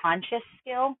subconscious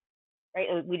skill,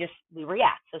 right? We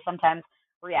react. So sometimes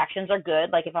reactions are good,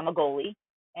 like if I'm a goalie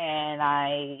and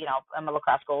I'm a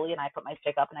lacrosse goalie and I put my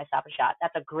stick up and I stop a shot,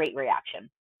 that's a great reaction.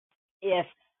 If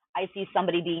I see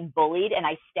somebody being bullied and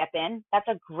I step in, that's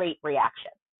a great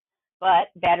reaction. But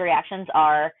bad reactions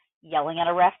are yelling at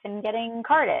a ref and getting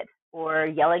carded, or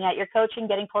yelling at your coach and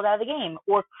getting pulled out of the game,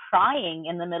 or crying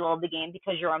in the middle of the game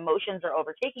because your emotions are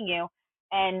overtaking you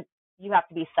and you have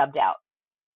to be subbed out.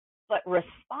 But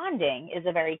responding is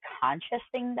a very conscious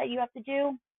thing that you have to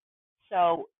do.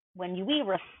 So when we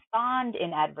respond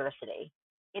in adversity,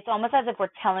 it's almost as if we're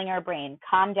telling our brain,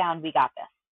 calm down, we got this.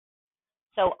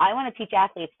 So I want to teach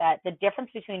athletes that the difference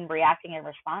between reacting and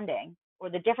responding, or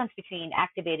the difference between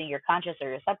activating your conscious or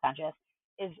your subconscious,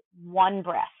 is one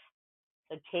breath.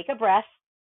 So take a breath,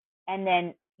 and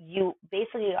then you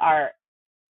basically are,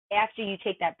 after you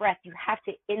take that breath, you have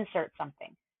to insert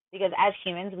something. Because as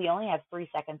humans, we only have 3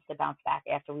 seconds to bounce back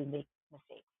after we make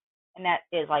mistakes. And that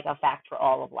is like a fact for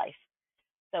all of life.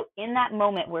 So in that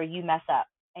moment where you mess up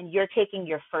and you're taking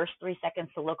your first 3 seconds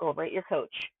to look over at your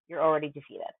coach, you're already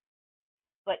defeated.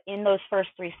 But in those first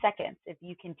 3 seconds, if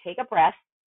you can take a breath,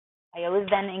 I always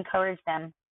then encourage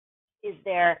them, is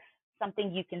there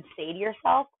something you can say to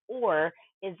yourself, or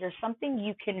is there something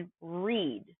you can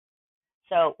read?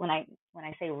 So when I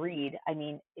say read, I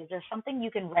mean, is there something you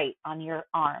can write on your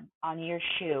arm, on your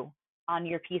shoe, on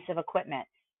your piece of equipment,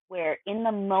 where in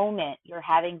the moment you're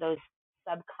having those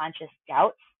subconscious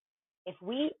doubts, if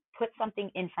we put something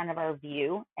in front of our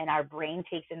view and our brain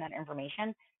takes in that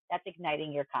information, that's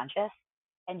igniting your conscious.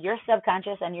 And your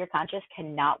subconscious and your conscious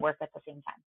cannot work at the same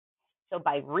time. So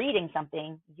by reading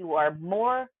something, you are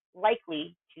more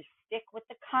likely to stick with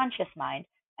the conscious mind.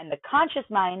 And the conscious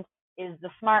mind is the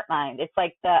smart mind. It's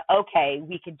like okay,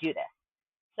 we could do this.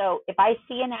 So if I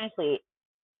see an athlete,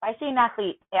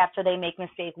 after they make a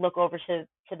mistake, look over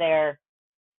to their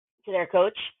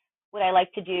coach, what I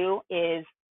like to do is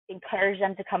encourage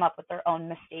them to come up with their own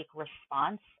mistake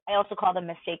response. I also call them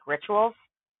mistake rituals.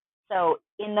 So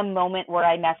in the moment where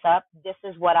I mess up, this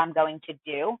is what I'm going to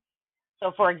do.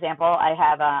 So for example, I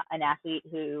have an athlete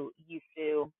who used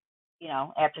to,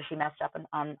 after she messed up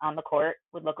on the court,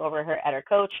 would look over at her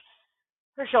coach,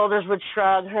 her shoulders would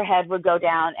shrug, her head would go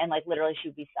down, and like literally she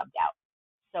would be subbed out.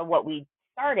 So what we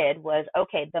started was,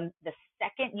 okay, the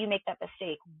second you make that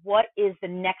mistake, what is the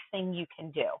next thing you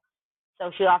can do?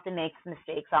 So she often makes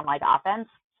mistakes on like offense.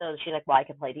 So she's like, well, I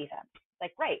can play defense.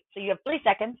 Like, great. So you have 3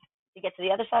 seconds to get to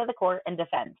the other side of the court and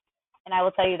defend. And I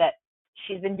will tell you that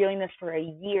she's been doing this for a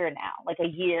year now. Like a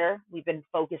year, we've been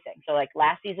focusing. So like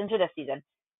last season to this season,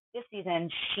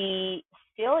 she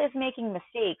still is making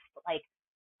mistakes, but like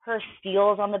her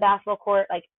steals on the basketball court,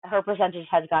 like her percentage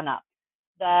has gone up.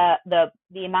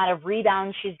 The amount of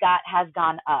rebounds she's got has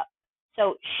gone up.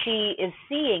 So she is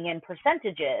seeing in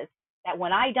percentages that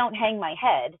when I don't hang my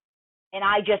head and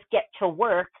I just get to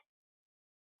work,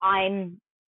 I'm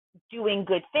doing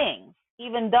good things.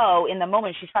 Even though in the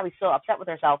moment she's probably still upset with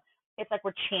herself, it's like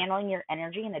we're channeling your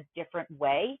energy in a different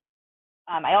way.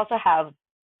 I also have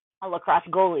a lacrosse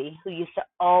goalie who used to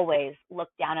always look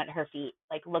down at her feet,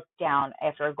 like look down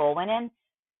after a goal went in.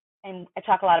 And I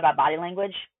talk a lot about body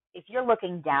language. If you're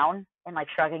looking down and like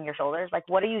shrugging your shoulders, like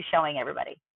what are you showing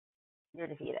everybody? You're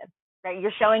defeated, right?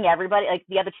 You're showing everybody, like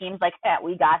the other team's like, yeah,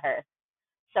 we got her.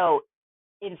 So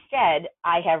instead,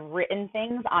 I have written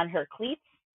things on her cleats.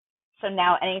 So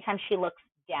now anytime she looks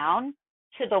down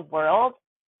to the world,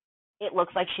 it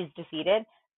looks like she's defeated,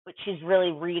 but she's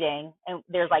really reading. And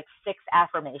there's like 6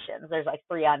 affirmations. There's like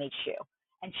 3 on each shoe.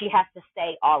 And she has to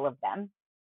say all of them.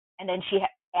 And then she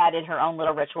added her own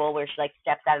little ritual where she like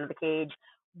steps out of the cage,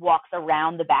 walks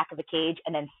around the back of the cage,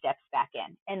 and then steps back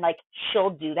in. And like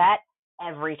she'll do that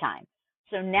every time.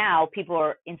 So now people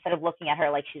are, instead of looking at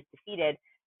her like she's defeated,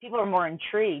 people are more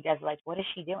intrigued as like, what is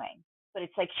she doing? But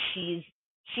it's like she's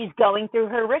going through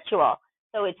her ritual.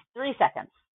 So it's 3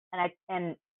 seconds.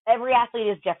 And every athlete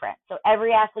is different. So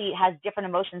every athlete has different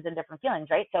emotions and different feelings,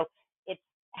 right? So it's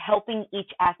helping each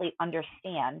athlete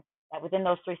understand that within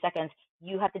those 3 seconds,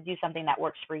 you have to do something that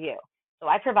works for you. So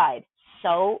I provide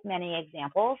so many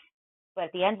examples, but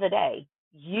at the end of the day,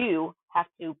 you have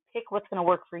to pick what's going to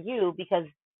work for you because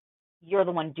you're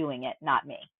the one doing it, not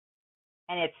me.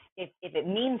 And if it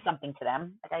means something to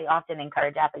them, like I often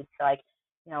encourage athletes to like,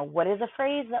 what is a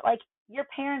phrase that like your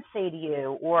parents say to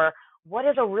you, or what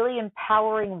is a really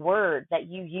empowering word that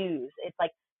you use? It's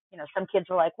like, some kids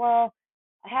are like, well,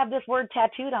 I have this word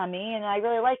tattooed on me and I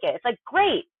really like it. It's like,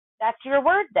 great. That's your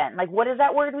word then. Like, what does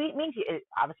that word mean to you? It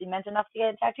obviously meant enough to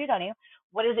get it tattooed on you.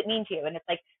 What does it mean to you? And it's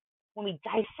like, when we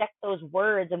dissect those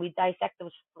words and we dissect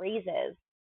those phrases,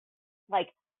 like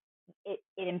it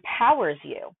empowers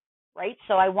you, right?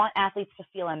 So I want athletes to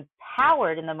feel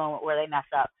empowered in the moment where they mess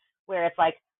up, where it's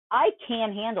like, I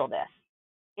can handle this,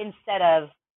 instead of,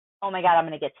 oh my God, I'm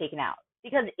going to get taken out.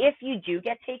 Because if you do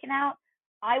get taken out,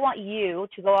 I want you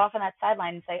to go off on that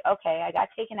sideline and say, okay, I got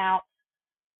taken out.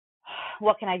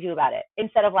 What can I do about it?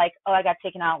 Instead of like, oh, I got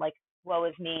taken out, like, woe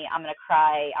is me, I'm going to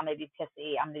cry, I'm going to be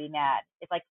pissy, I'm going to be mad.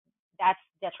 It's like, that's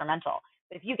detrimental.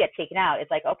 But if you get taken out,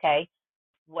 it's like, okay,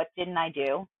 what didn't I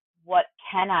do? What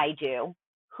can I do?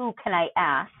 Who can I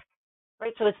ask?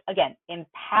 Right? So it's, again,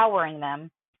 empowering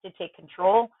them to take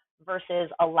control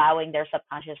versus allowing their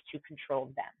subconscious to control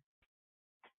them.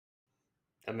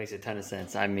 That makes a ton of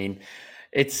sense. I mean,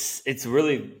 it's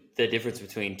really the difference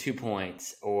between 2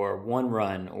 points or 1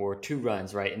 run or 2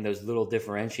 runs, right? And those little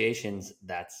differentiations,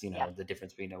 that's, the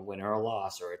difference between a winner or a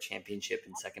loss or a championship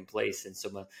in second place. And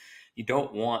so you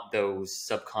don't want those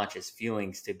subconscious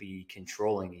feelings to be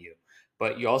controlling you,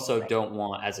 but you also don't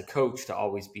want, as a coach, to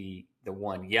always be the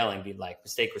one yelling, be like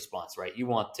mistake response, right? You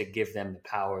want to give them the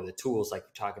power, the tools, like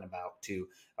you're talking about, to,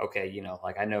 okay,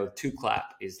 like I know 2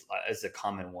 clap is a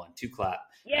common one, 2 clap.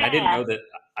 Yeah. And I didn't know that.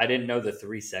 I didn't know the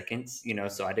 3 seconds,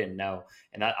 so I didn't know.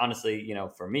 And that honestly,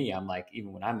 for me, I'm like,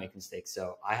 even when I make mistakes,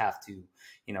 so I have to,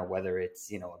 whether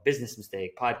it's, a business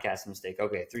mistake, podcast mistake,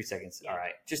 okay, 3 seconds. All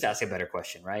right. Just ask a better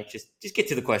question, right? Just get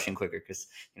to the question quicker. Cause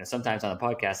sometimes on the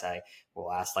podcast, I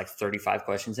will ask like 35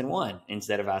 questions in one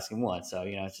instead of asking one. So,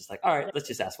 it's just like, all right, let's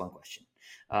just ask one question.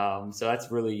 So that's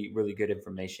really, really good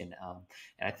information.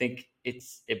 And I think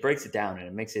it breaks it down and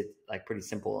it makes it like pretty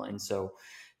simple. And so,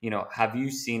 have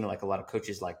you seen like a lot of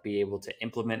coaches like be able to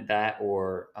implement that,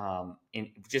 or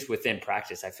just within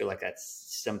practice? I feel like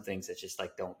that's some things that just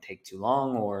like don't take too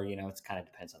long, or it kind of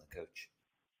depends on the coach.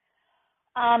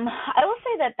 I will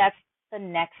say that that's the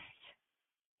next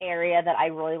area that I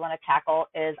really want to tackle.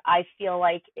 Is I feel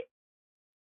like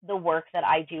the work that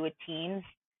I do with teams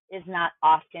is not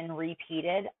often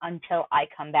repeated until I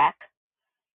come back.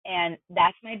 And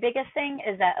that's my biggest thing,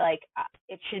 is that like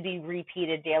it should be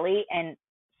repeated daily. And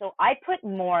so I put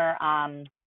more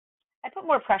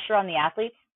pressure on the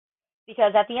athletes,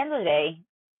 because at the end of the day,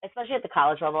 especially at the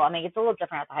college level, I mean, it's a little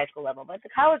different at the high school level, but at the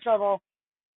college level,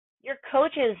 your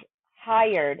coach is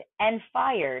hired and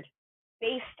fired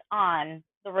based on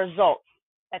the results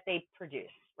that they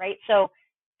produce, right? So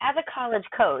as a college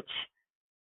coach,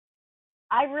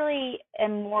 I really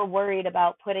am more worried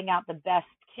about putting out the best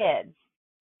kids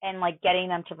and like getting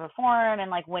them to perform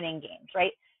and like winning games,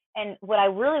 right? And what I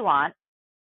really want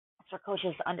is for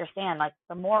coaches to understand, like,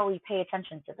 the more we pay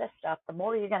attention to this stuff, the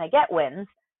more you're going to get wins.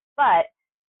 But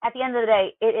at the end of the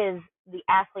day, it is the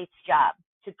athlete's job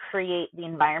to create the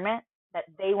environment that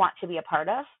they want to be a part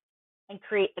of and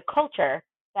create the culture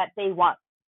that they want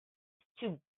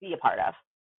to be a part of.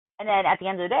 And then at the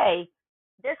end of the day,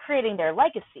 they're creating their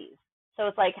legacies. So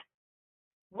it's like,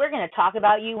 we're going to talk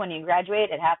about you when you graduate.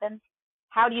 It happens.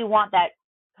 How do you want that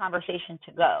conversation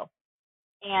to go?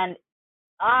 And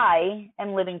I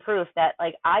am living proof that,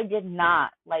 like, I did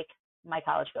not like my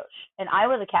college coach, and I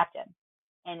was a captain,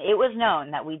 and it was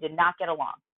known that we did not get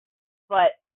along.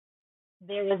 But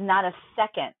there was not a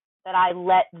second that I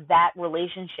let that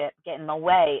relationship get in the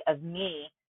way of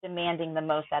me demanding the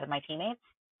most out of my teammates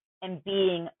and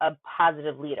being a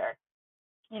positive leader.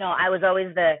 I was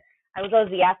always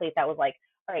the athlete that was like,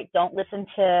 all right, don't listen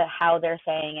to how they're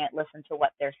saying it, listen to what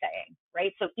they're saying,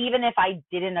 right? So even if I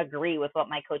didn't agree with what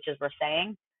my coaches were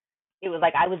saying, it was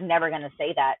like I was never going to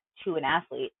say that to an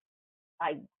athlete.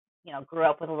 I, grew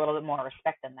up with a little bit more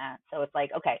respect than that. So it's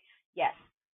like, okay, yes,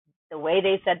 the way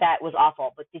they said that was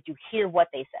awful, but did you hear what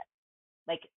they said?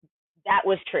 Like, that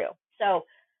was true. So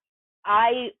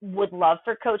I would love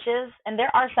for coaches, and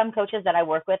there are some coaches that I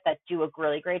work with that do a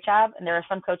really great job, and there are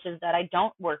some coaches that I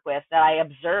don't work with that I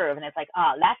observe, and it's like,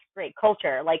 oh, that's great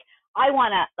culture. Like, I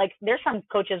want to, like, there's some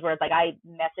coaches where it's like I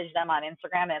message them on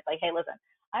Instagram, and it's like, hey, listen,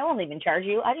 I won't even charge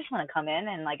you. I just want to come in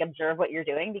and like observe what you're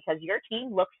doing, because your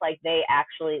team looks like they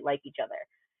actually like each other.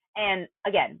 And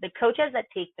again, the coaches that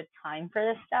take the time for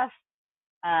this stuff,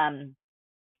 and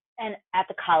at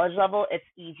the college level, it's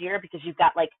easier because you've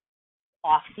got like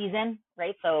off season,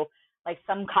 right? So like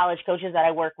some college coaches that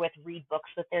I work with read books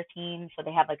with their team, so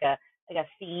they have like a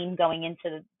theme going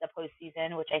into the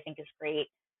postseason, which I think is great.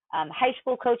 High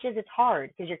school coaches, it's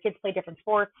hard because your kids play different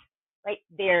sports, right?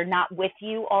 They're not with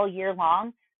you all year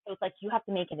long, so it's like you have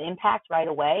to make an impact right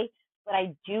away. But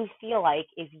I do feel like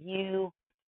if you,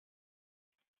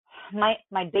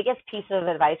 my biggest piece of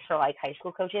advice for like high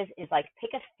school coaches is like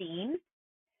pick a theme,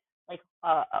 like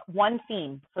one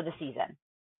theme for the season,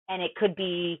 and it could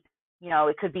be,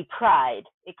 it could be pride,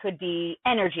 it could be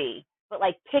energy, but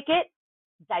like pick it,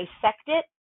 dissect it.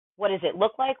 What does it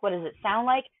look like? What does it sound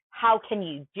like? How can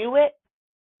you do it?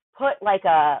 Put like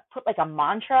a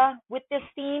mantra with this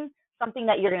theme, something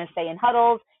that you're going to say in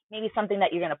huddles, maybe something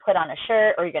that you're going to put on a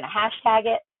shirt, or you're going to hashtag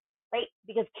it, right?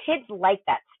 Because kids like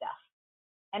that stuff,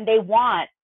 and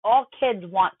all kids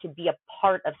want to be a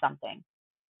part of something.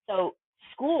 So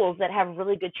schools that have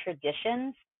really good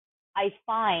traditions, I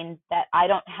find that I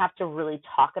don't have to really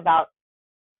talk about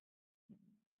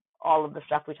all of the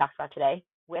stuff we talked about today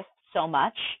with so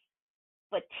much,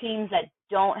 but teams that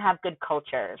don't have good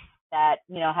cultures, that,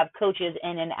 have coaches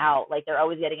in and out, like they're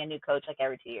always getting a new coach like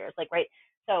every 2 years, like, right?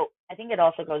 So I think it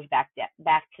also goes back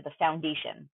to the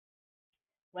foundation.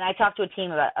 When I talk to a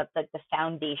team about the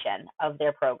foundation of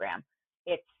their program,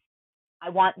 I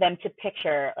want them to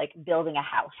picture like building a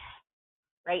house,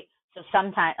 right? So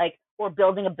sometimes, like, or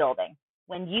building a building.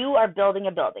 When you are building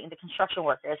a building, the construction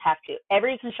workers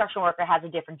every construction worker has a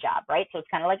different job, right? So it's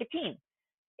kind of like a team.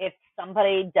 If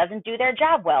somebody doesn't do their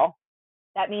job well,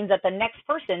 that means that the next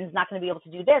person is not going to be able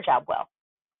to do their job well.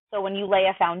 So when you lay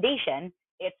a foundation,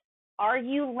 are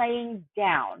you laying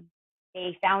down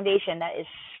a foundation that is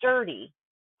sturdy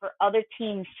for other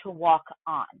teams to walk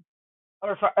on,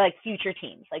 or for like future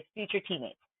teams, like future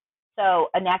teammates. So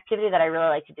an activity that I really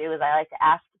like to do is I like to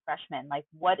ask the freshmen, like,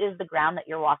 what is the ground that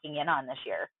you're walking in on this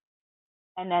year?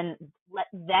 And then let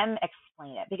them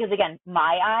explain it. Because again,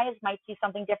 my eyes might see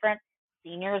something different.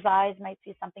 Seniors' eyes might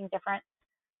see something different.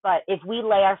 But if we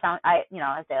lay I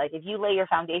say, like, if you lay your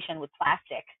foundation with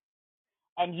plastic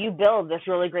and you build this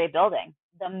really great building,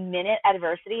 the minute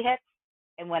adversity hits,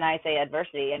 and when I say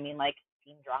adversity, I mean like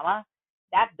team drama,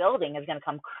 that building is going to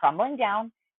come crumbling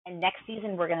down, and next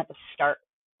season we're going to have to start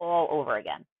all over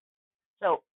again.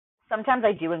 So sometimes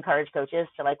I do encourage coaches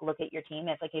to like look at your team.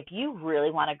 It's like, if you really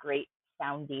want a great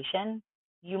foundation,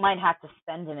 you might have to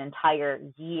spend an entire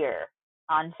year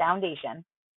on foundation,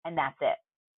 and that's it.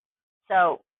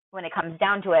 So when it comes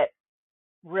down to it,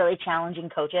 really challenging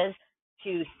coaches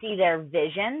to see their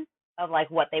vision of like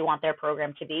what they want their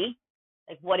program to be.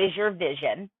 Like, what is your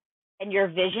vision? And your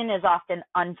vision is often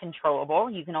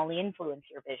uncontrollable. You can only influence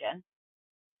your vision.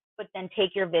 But then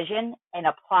take your vision and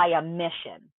apply a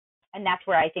mission. And that's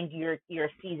where I think your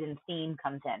season theme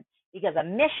comes in, because a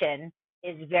mission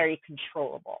is very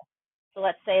controllable. So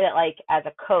let's say that, like, as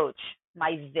a coach,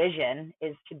 my vision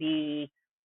is to be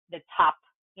the top,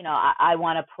 I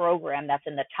want a program that's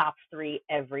in the top 3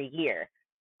 every year.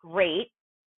 Great.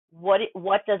 What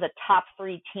does a top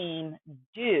 3 team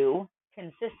do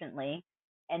consistently?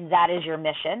 And that is your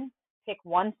mission. Pick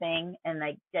one thing and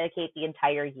like dedicate the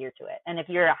entire year to it. And if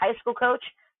you're a high school coach,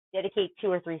 dedicate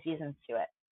 2 or 3 seasons to it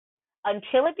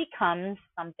until it becomes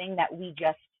something that we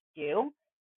just do.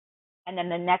 And then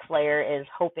the next layer is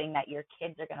hoping that your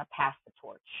kids are going to pass the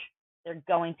torch. They're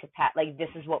going to pass, like, this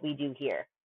is what we do here.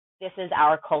 This is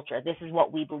our culture. This is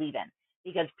what we believe in.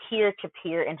 Because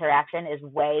peer-to-peer interaction is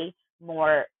way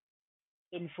more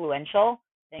influential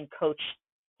than coach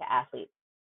to athlete.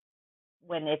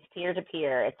 When it's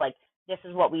peer-to-peer, it's like, this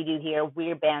is what we do here.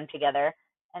 We're band together.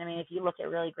 And I mean, if you look at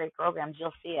really great programs,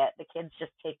 you'll see it. The kids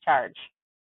just take charge.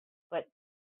 But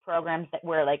programs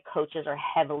where like coaches are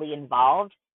heavily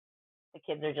involved, the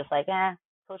kids are just like,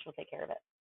 coach will take care of it.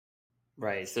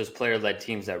 Right. It's those player-led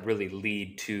teams that really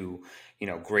lead to,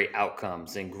 great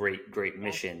outcomes and great Yeah.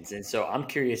 missions. And so I'm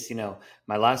curious,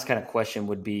 my last kind of question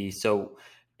would be, so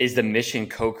is the mission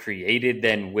co-created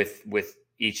then with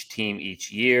each team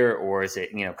each year, or is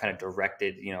it, kind of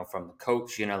directed, from the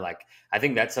coach? Like, I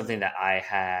think that's something that I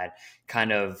had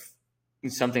kind of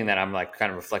something that I'm like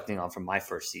kind of reflecting on from my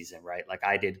first season, right? Like,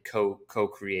 I did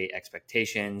co-create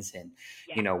expectations, and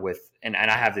Yeah. and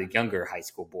I have the younger high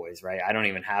school boys, right? I don't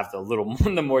even have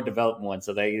the more developed ones,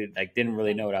 so they like didn't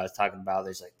really know what I was talking about.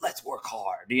 There's like, let's work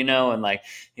hard, and like like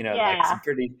Yeah.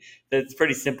 that's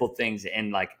pretty simple things,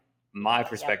 and like my Yep.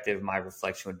 perspective, my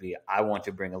reflection would be, I want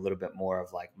to bring a little bit more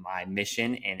of like my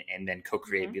mission, and then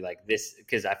co-create, Mm-hmm. be like this,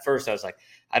 because at first I was like,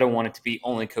 I don't want it to be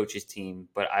only coach's team,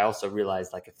 but I also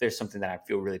realized, like, if there's something that I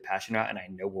feel really passionate about and I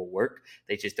know will work,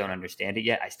 they just don't understand it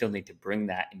yet, I still need to bring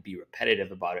that and be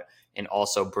repetitive about it, and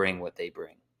also bring what they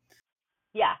bring.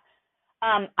 Yeah.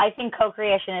 I think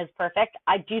co-creation is perfect.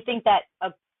 I do think that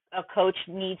a coach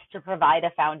needs to provide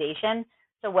a foundation.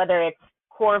 So whether it's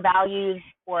core values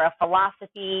or a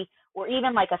philosophy or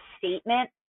even like a statement,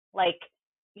 like,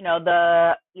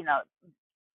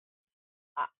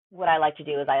 what I like to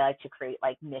do is I like to create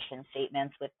like mission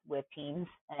statements with teams.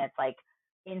 And it's like,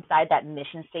 inside that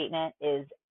mission statement is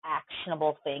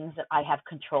actionable things that I have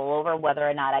control over, whether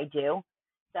or not I do.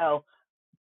 So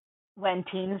when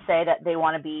teams say that they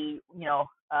want to be,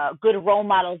 good role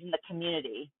models in the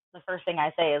community, the first thing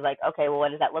I say is like, okay, well,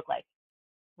 what does that look like?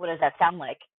 What does that sound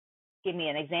like? Give me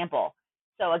an example.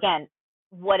 So again,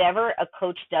 whatever a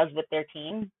coach does with their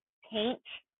team, paint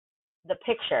the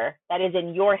picture that is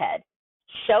in your head.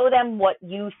 Show them what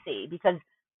you see, because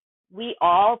we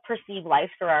all perceive life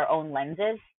through our own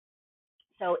lenses.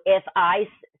 So if I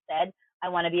said I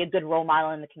want to be a good role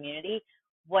model in the community,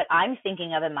 what I'm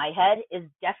thinking of in my head is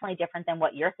definitely different than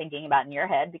what you're thinking about in your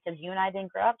head, because you and I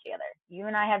didn't grow up together. You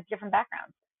and I have different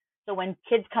backgrounds. So when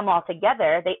kids come all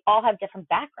together, they all have different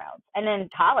backgrounds. And in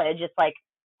college, it's like,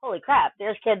 holy crap,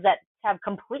 there's kids that have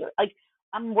completely, like,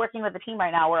 I'm working with a team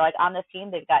right now where, like, on this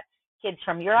team, they've got kids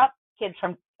from Europe, kids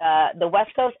from the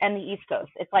West Coast and the East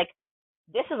Coast. It's like,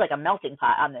 this is like a melting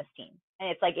pot on this team. And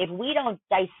it's like, if we don't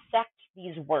dissect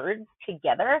these words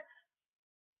together,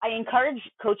 I encourage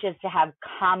coaches to have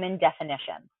common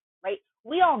definitions, right?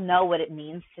 We all know what it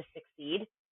means to succeed,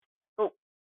 but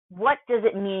what does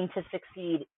it mean to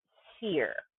succeed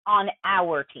here on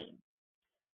our team?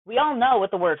 We all know what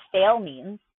the word fail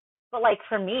means, but like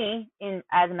for me,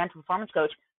 as a mental performance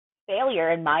coach,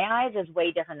 failure in my eyes is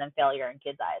way different than failure in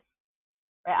kids' eyes.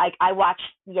 Right? I watched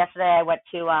yesterday. I went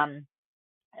to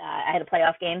I had a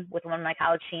playoff game with one of my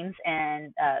college teams,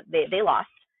 and they lost,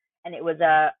 and it was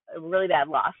a really bad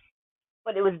loss.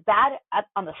 But it was bad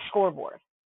on the scoreboard.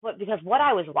 But because what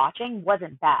I was watching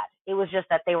wasn't bad, it was just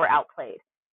that they were outplayed.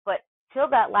 But till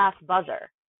that last buzzer,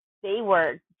 they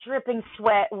were dripping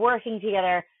sweat, working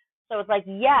together. So it's like,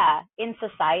 yeah, in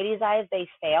society's eyes, they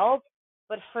failed.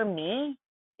 But for me,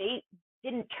 they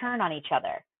didn't turn on each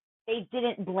other. They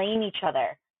didn't blame each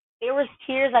other. There was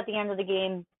tears at the end of the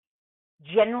game,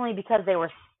 generally because they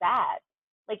were sad.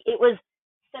 Like it was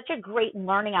such a great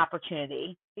learning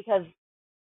opportunity because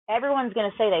everyone's going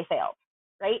to say they failed,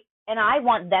 right? And I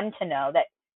want them to know that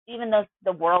even though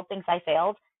the world thinks I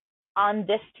failed, on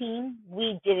this team,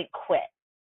 we didn't quit,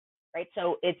 right?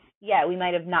 So it's, yeah, we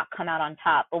might have not come out on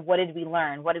top, but what did we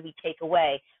learn? What did we take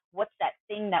away? What's that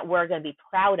thing that we're going to be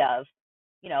proud of,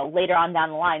 later on down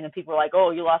the line when people are like,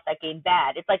 oh, you lost that game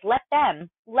bad. It's like, let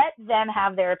them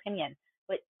have their opinion.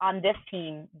 But on this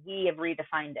team, we have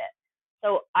redefined it.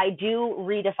 So I do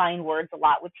redefine words a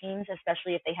lot with teams,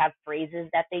 especially if they have phrases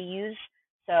that they use.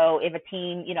 So if a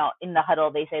team, in the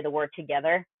huddle, they say the word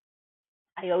together,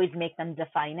 I always make them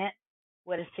define it.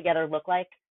 What does together look like?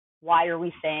 Why are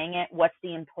we saying it? What's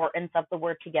the importance of the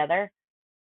word together?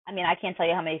 I mean, I can't tell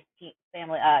you how many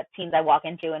teams I walk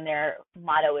into and their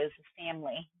motto is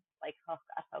family. Like, oh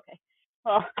gosh, okay.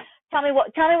 Well, tell me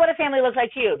what a family looks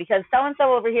like to you, because so and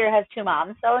so over here has two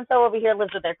moms, so and so over here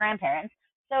lives with their grandparents,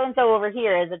 so and so over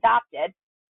here is adopted.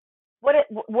 What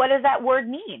does that word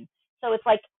mean? So it's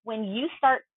like when you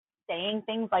start saying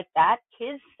things like that,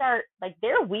 kids start, like,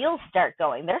 their wheels start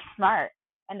going. They're smart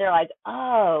and they're like,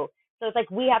 oh, so it's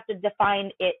like we have to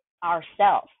define it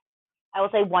ourselves. I will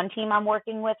say one team I'm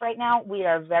working with right now, we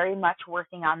are very much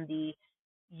working on the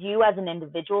you as an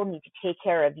individual need to take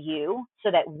care of you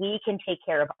so that we can take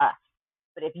care of us.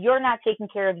 But if you're not taking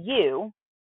care of you,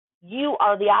 you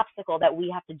are the obstacle that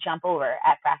we have to jump over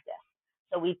at practice.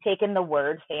 So we've taken the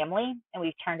word family and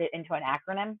we've turned it into an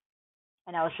acronym.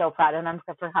 And I was so proud of them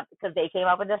because they came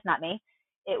up with this, not me.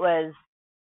 It was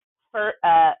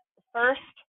first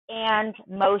and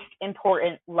most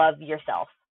important, love yourself.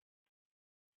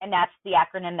 And that's the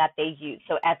acronym that they use.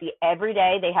 So every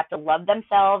day they have to love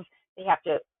themselves. They have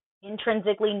to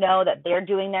intrinsically know that they're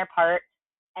doing their part,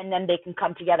 and then they can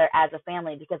come together as a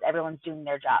family because everyone's doing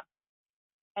their job.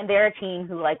 And they're a team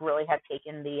who really have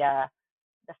taken the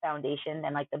foundation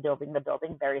and the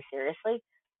building very seriously.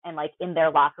 And in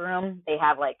their locker room, they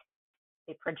have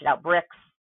they printed out bricks,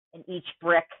 and each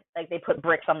brick, they put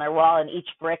bricks on their wall, and each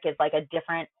brick is a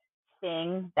different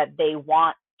thing that they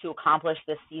want to accomplish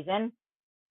this season.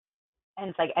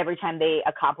 And it's every time they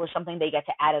accomplish something, they get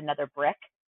to add another brick.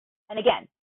 And again,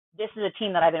 this is a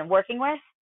team that I've been working with,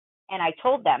 and I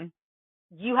told them,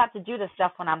 you have to do this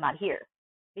stuff when I'm not here,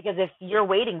 because if you're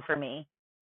waiting for me,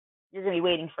 you're going to be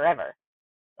waiting forever.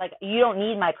 You don't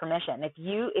need my permission. If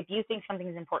you think something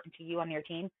is important to you on your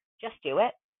team, just do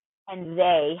it. And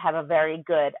they have a very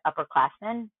good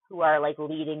upperclassmen who are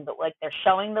leading, but they're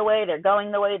showing the way, they're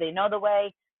going the way, they know the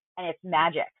way, and it's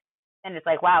magic. And it's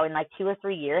wow, in 2 or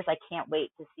 3 years, I can't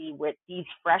wait to see what these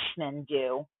freshmen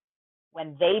do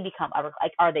when they become upper.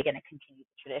 Are they going to continue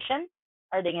the tradition?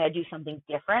 Are they going to do something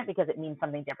different because it means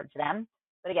something different to them?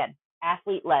 But again,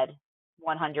 athlete led,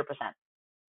 100%.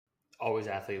 Always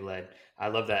athlete led. I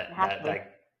love that Absolutely.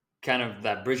 that kind of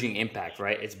that bridging impact,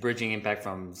 right? It's bridging impact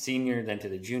from senior, then to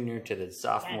the junior, to the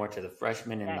sophomore, Yes. to the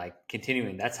freshman, and Yes.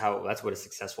 continuing. That's what a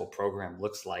successful program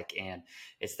looks like, and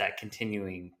it's that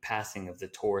continuing passing of the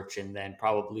torch, and then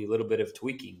probably a little bit of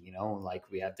tweaking.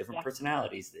 We have different Yes.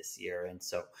 personalities this year, and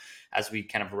so as we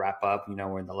kind of wrap up,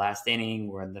 we're in the last inning,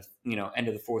 we're in the end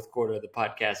of the fourth quarter of the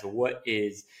podcast. What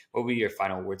would be your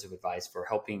final words of advice for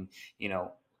helping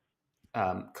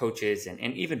coaches and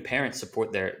even parents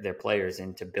support their players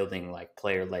into building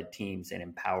player-led teams and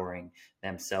empowering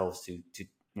themselves to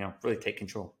really take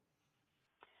control?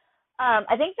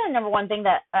 I think the number one thing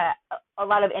that a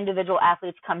lot of individual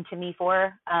athletes come to me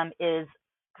for is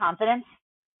confidence.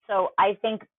 So I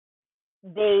think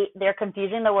they're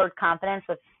confusing the word confidence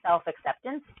with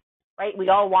self-acceptance, right? We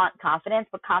all want confidence,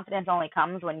 but confidence only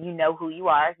comes when you know who you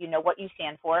are, you know what you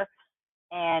stand for,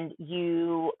 and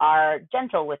you are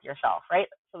gentle with yourself, right?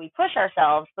 So we push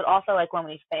ourselves, but also when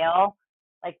we fail,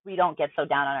 we don't get so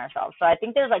down on ourselves. So I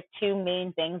think there's two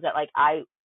main things that I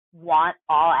want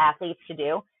all athletes to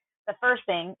do. The first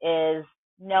thing is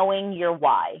knowing your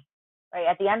why, right?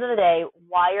 At the end of the day,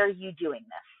 why are you doing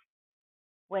this?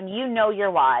 When you know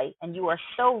your why and you are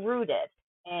so rooted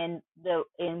in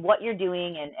what you're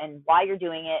doing and why you're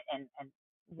doing it and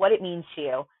what it means to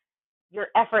you, your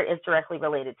effort is directly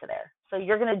related to there. So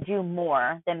you're going to do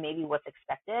more than maybe what's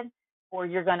expected. or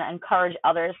you're going to encourage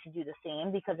others to do the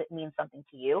same because it means something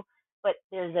to you. But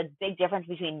there's a big difference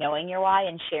between knowing your why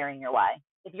and sharing your why.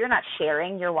 If you're not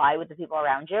sharing your why with the people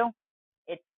around you,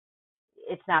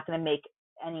 it's not going to make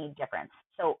any difference.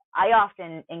 So I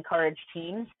often encourage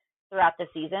teams throughout the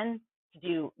season to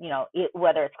do,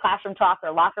 whether it's classroom talk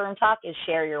or locker room talk, is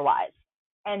share your whys.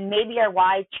 And maybe our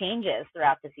why changes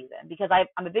throughout the season, because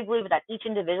I'm a big believer that each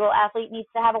individual athlete needs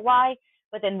to have a why,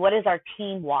 but then what is our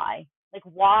team why? Like,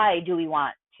 why do we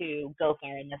want to go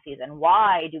far in the season?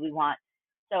 Why do we want?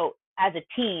 So as a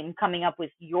team, coming up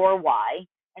with your why,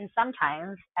 and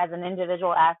sometimes as an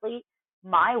individual athlete,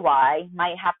 my why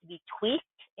might have to be tweaked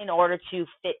in order to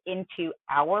fit into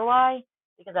our why,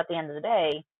 because at the end of the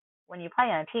day, when you play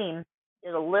on a team,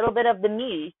 there's a little bit of the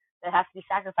me that has to be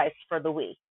sacrificed for the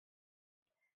we.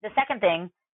 The second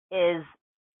thing is,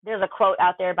 there's a quote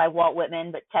out there by Walt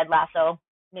Whitman, but Ted Lasso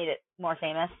made it more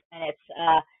famous, and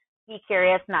it's be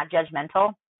curious, not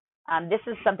judgmental. This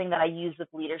is something that I use with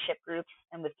leadership groups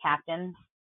and with captains.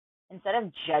 Instead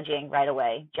of judging right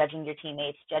away, judging your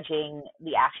teammates, judging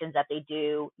the actions that they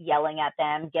do, yelling at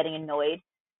them, getting annoyed,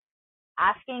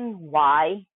 asking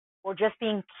why, or just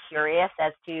being curious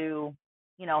as to,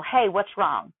 hey, what's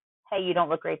wrong? Hey, you don't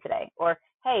look great today. Or,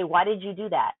 hey, why did you do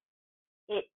that?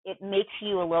 It makes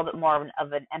you a little bit more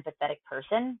of an empathetic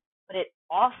person, but it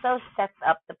also sets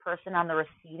up the person on the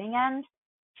receiving end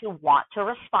to want to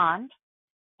respond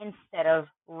instead of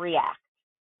react.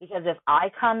 Because if I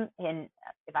come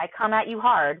at you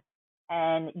hard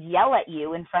and yell at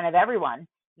you in front of everyone,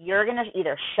 you're going to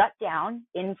either shut down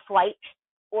in flight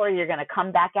or you're going to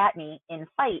come back at me in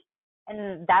fight.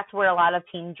 And that's where a lot of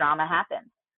team drama happens.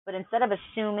 But instead of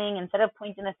assuming, instead of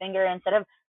pointing the finger, instead of,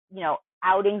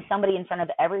 outing somebody in front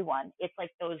of everyone, it's like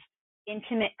those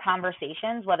intimate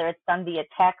conversations, whether it's done via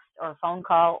text or phone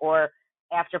call, or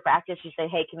after practice, you say,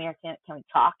 hey, come here, can we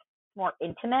talk? It's more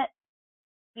intimate.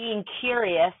 Being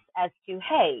curious as to,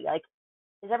 hey, like,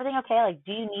 is everything okay? Like,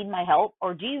 do you need my help,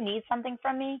 or do you need something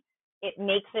from me? It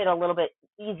makes it a little bit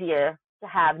easier to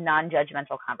have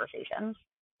non-judgmental conversations.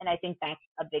 And I think that's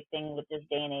a big thing with this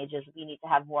day and age, is we need to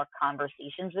have more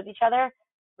conversations with each other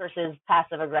versus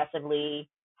passive aggressively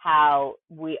how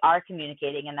we are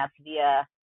communicating, and that's via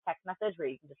text message where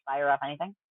you can just fire off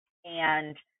anything.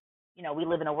 And, we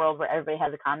live in a world where everybody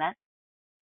has a comment.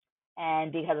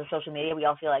 And because of social media, we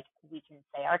all feel like we can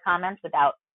say our comments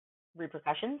without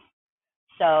repercussions.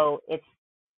 So it's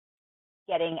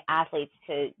getting athletes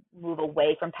to move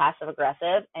away from passive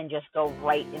aggressive and just go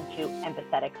right into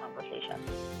empathetic conversations.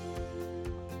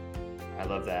 I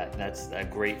love that. That's a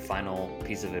great final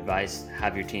piece of advice.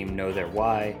 Have your team know their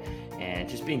why, and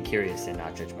just being curious and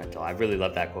not judgmental. I really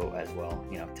love that quote as well.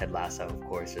 Ted Lasso, of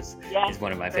course, is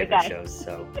one of my favorite shows.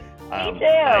 So me too.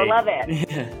 I love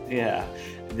it. Yeah.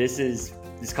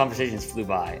 This conversation flew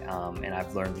by, and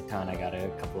I've learned a ton. I got a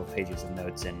couple of pages of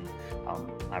notes, and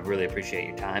I really appreciate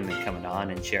your time and coming on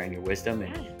and sharing your wisdom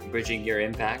and bridging your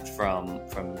impact from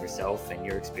yourself and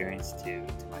your experience to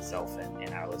myself and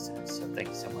our listeners. So thank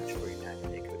you so much for your time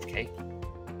today, Coach K.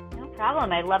 No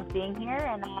problem. I loved being here,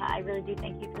 and I really do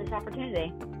thank you for this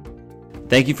opportunity.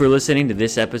 Thank you for listening to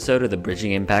this episode of the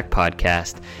Bridging Impact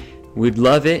Podcast. We'd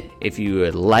love it if you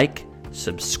would like,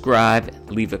 subscribe,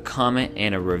 leave a comment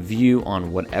and a review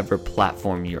on whatever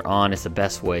platform you're on. It's the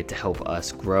best way to help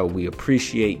us grow. We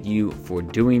appreciate you for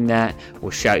doing that.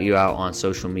 We'll shout you out on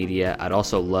social media. I'd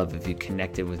also love if you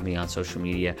connected with me on social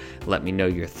media. Let me know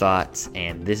your thoughts,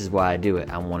 and this is why I do it.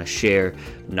 I want to share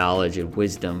knowledge and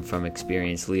wisdom from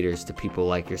experienced leaders to people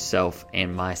like yourself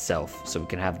and myself, so we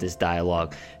can have this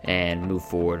dialogue and move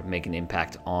forward, make an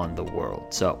impact on the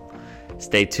world. So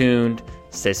stay tuned,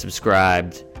 stay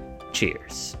subscribed.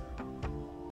 Cheers.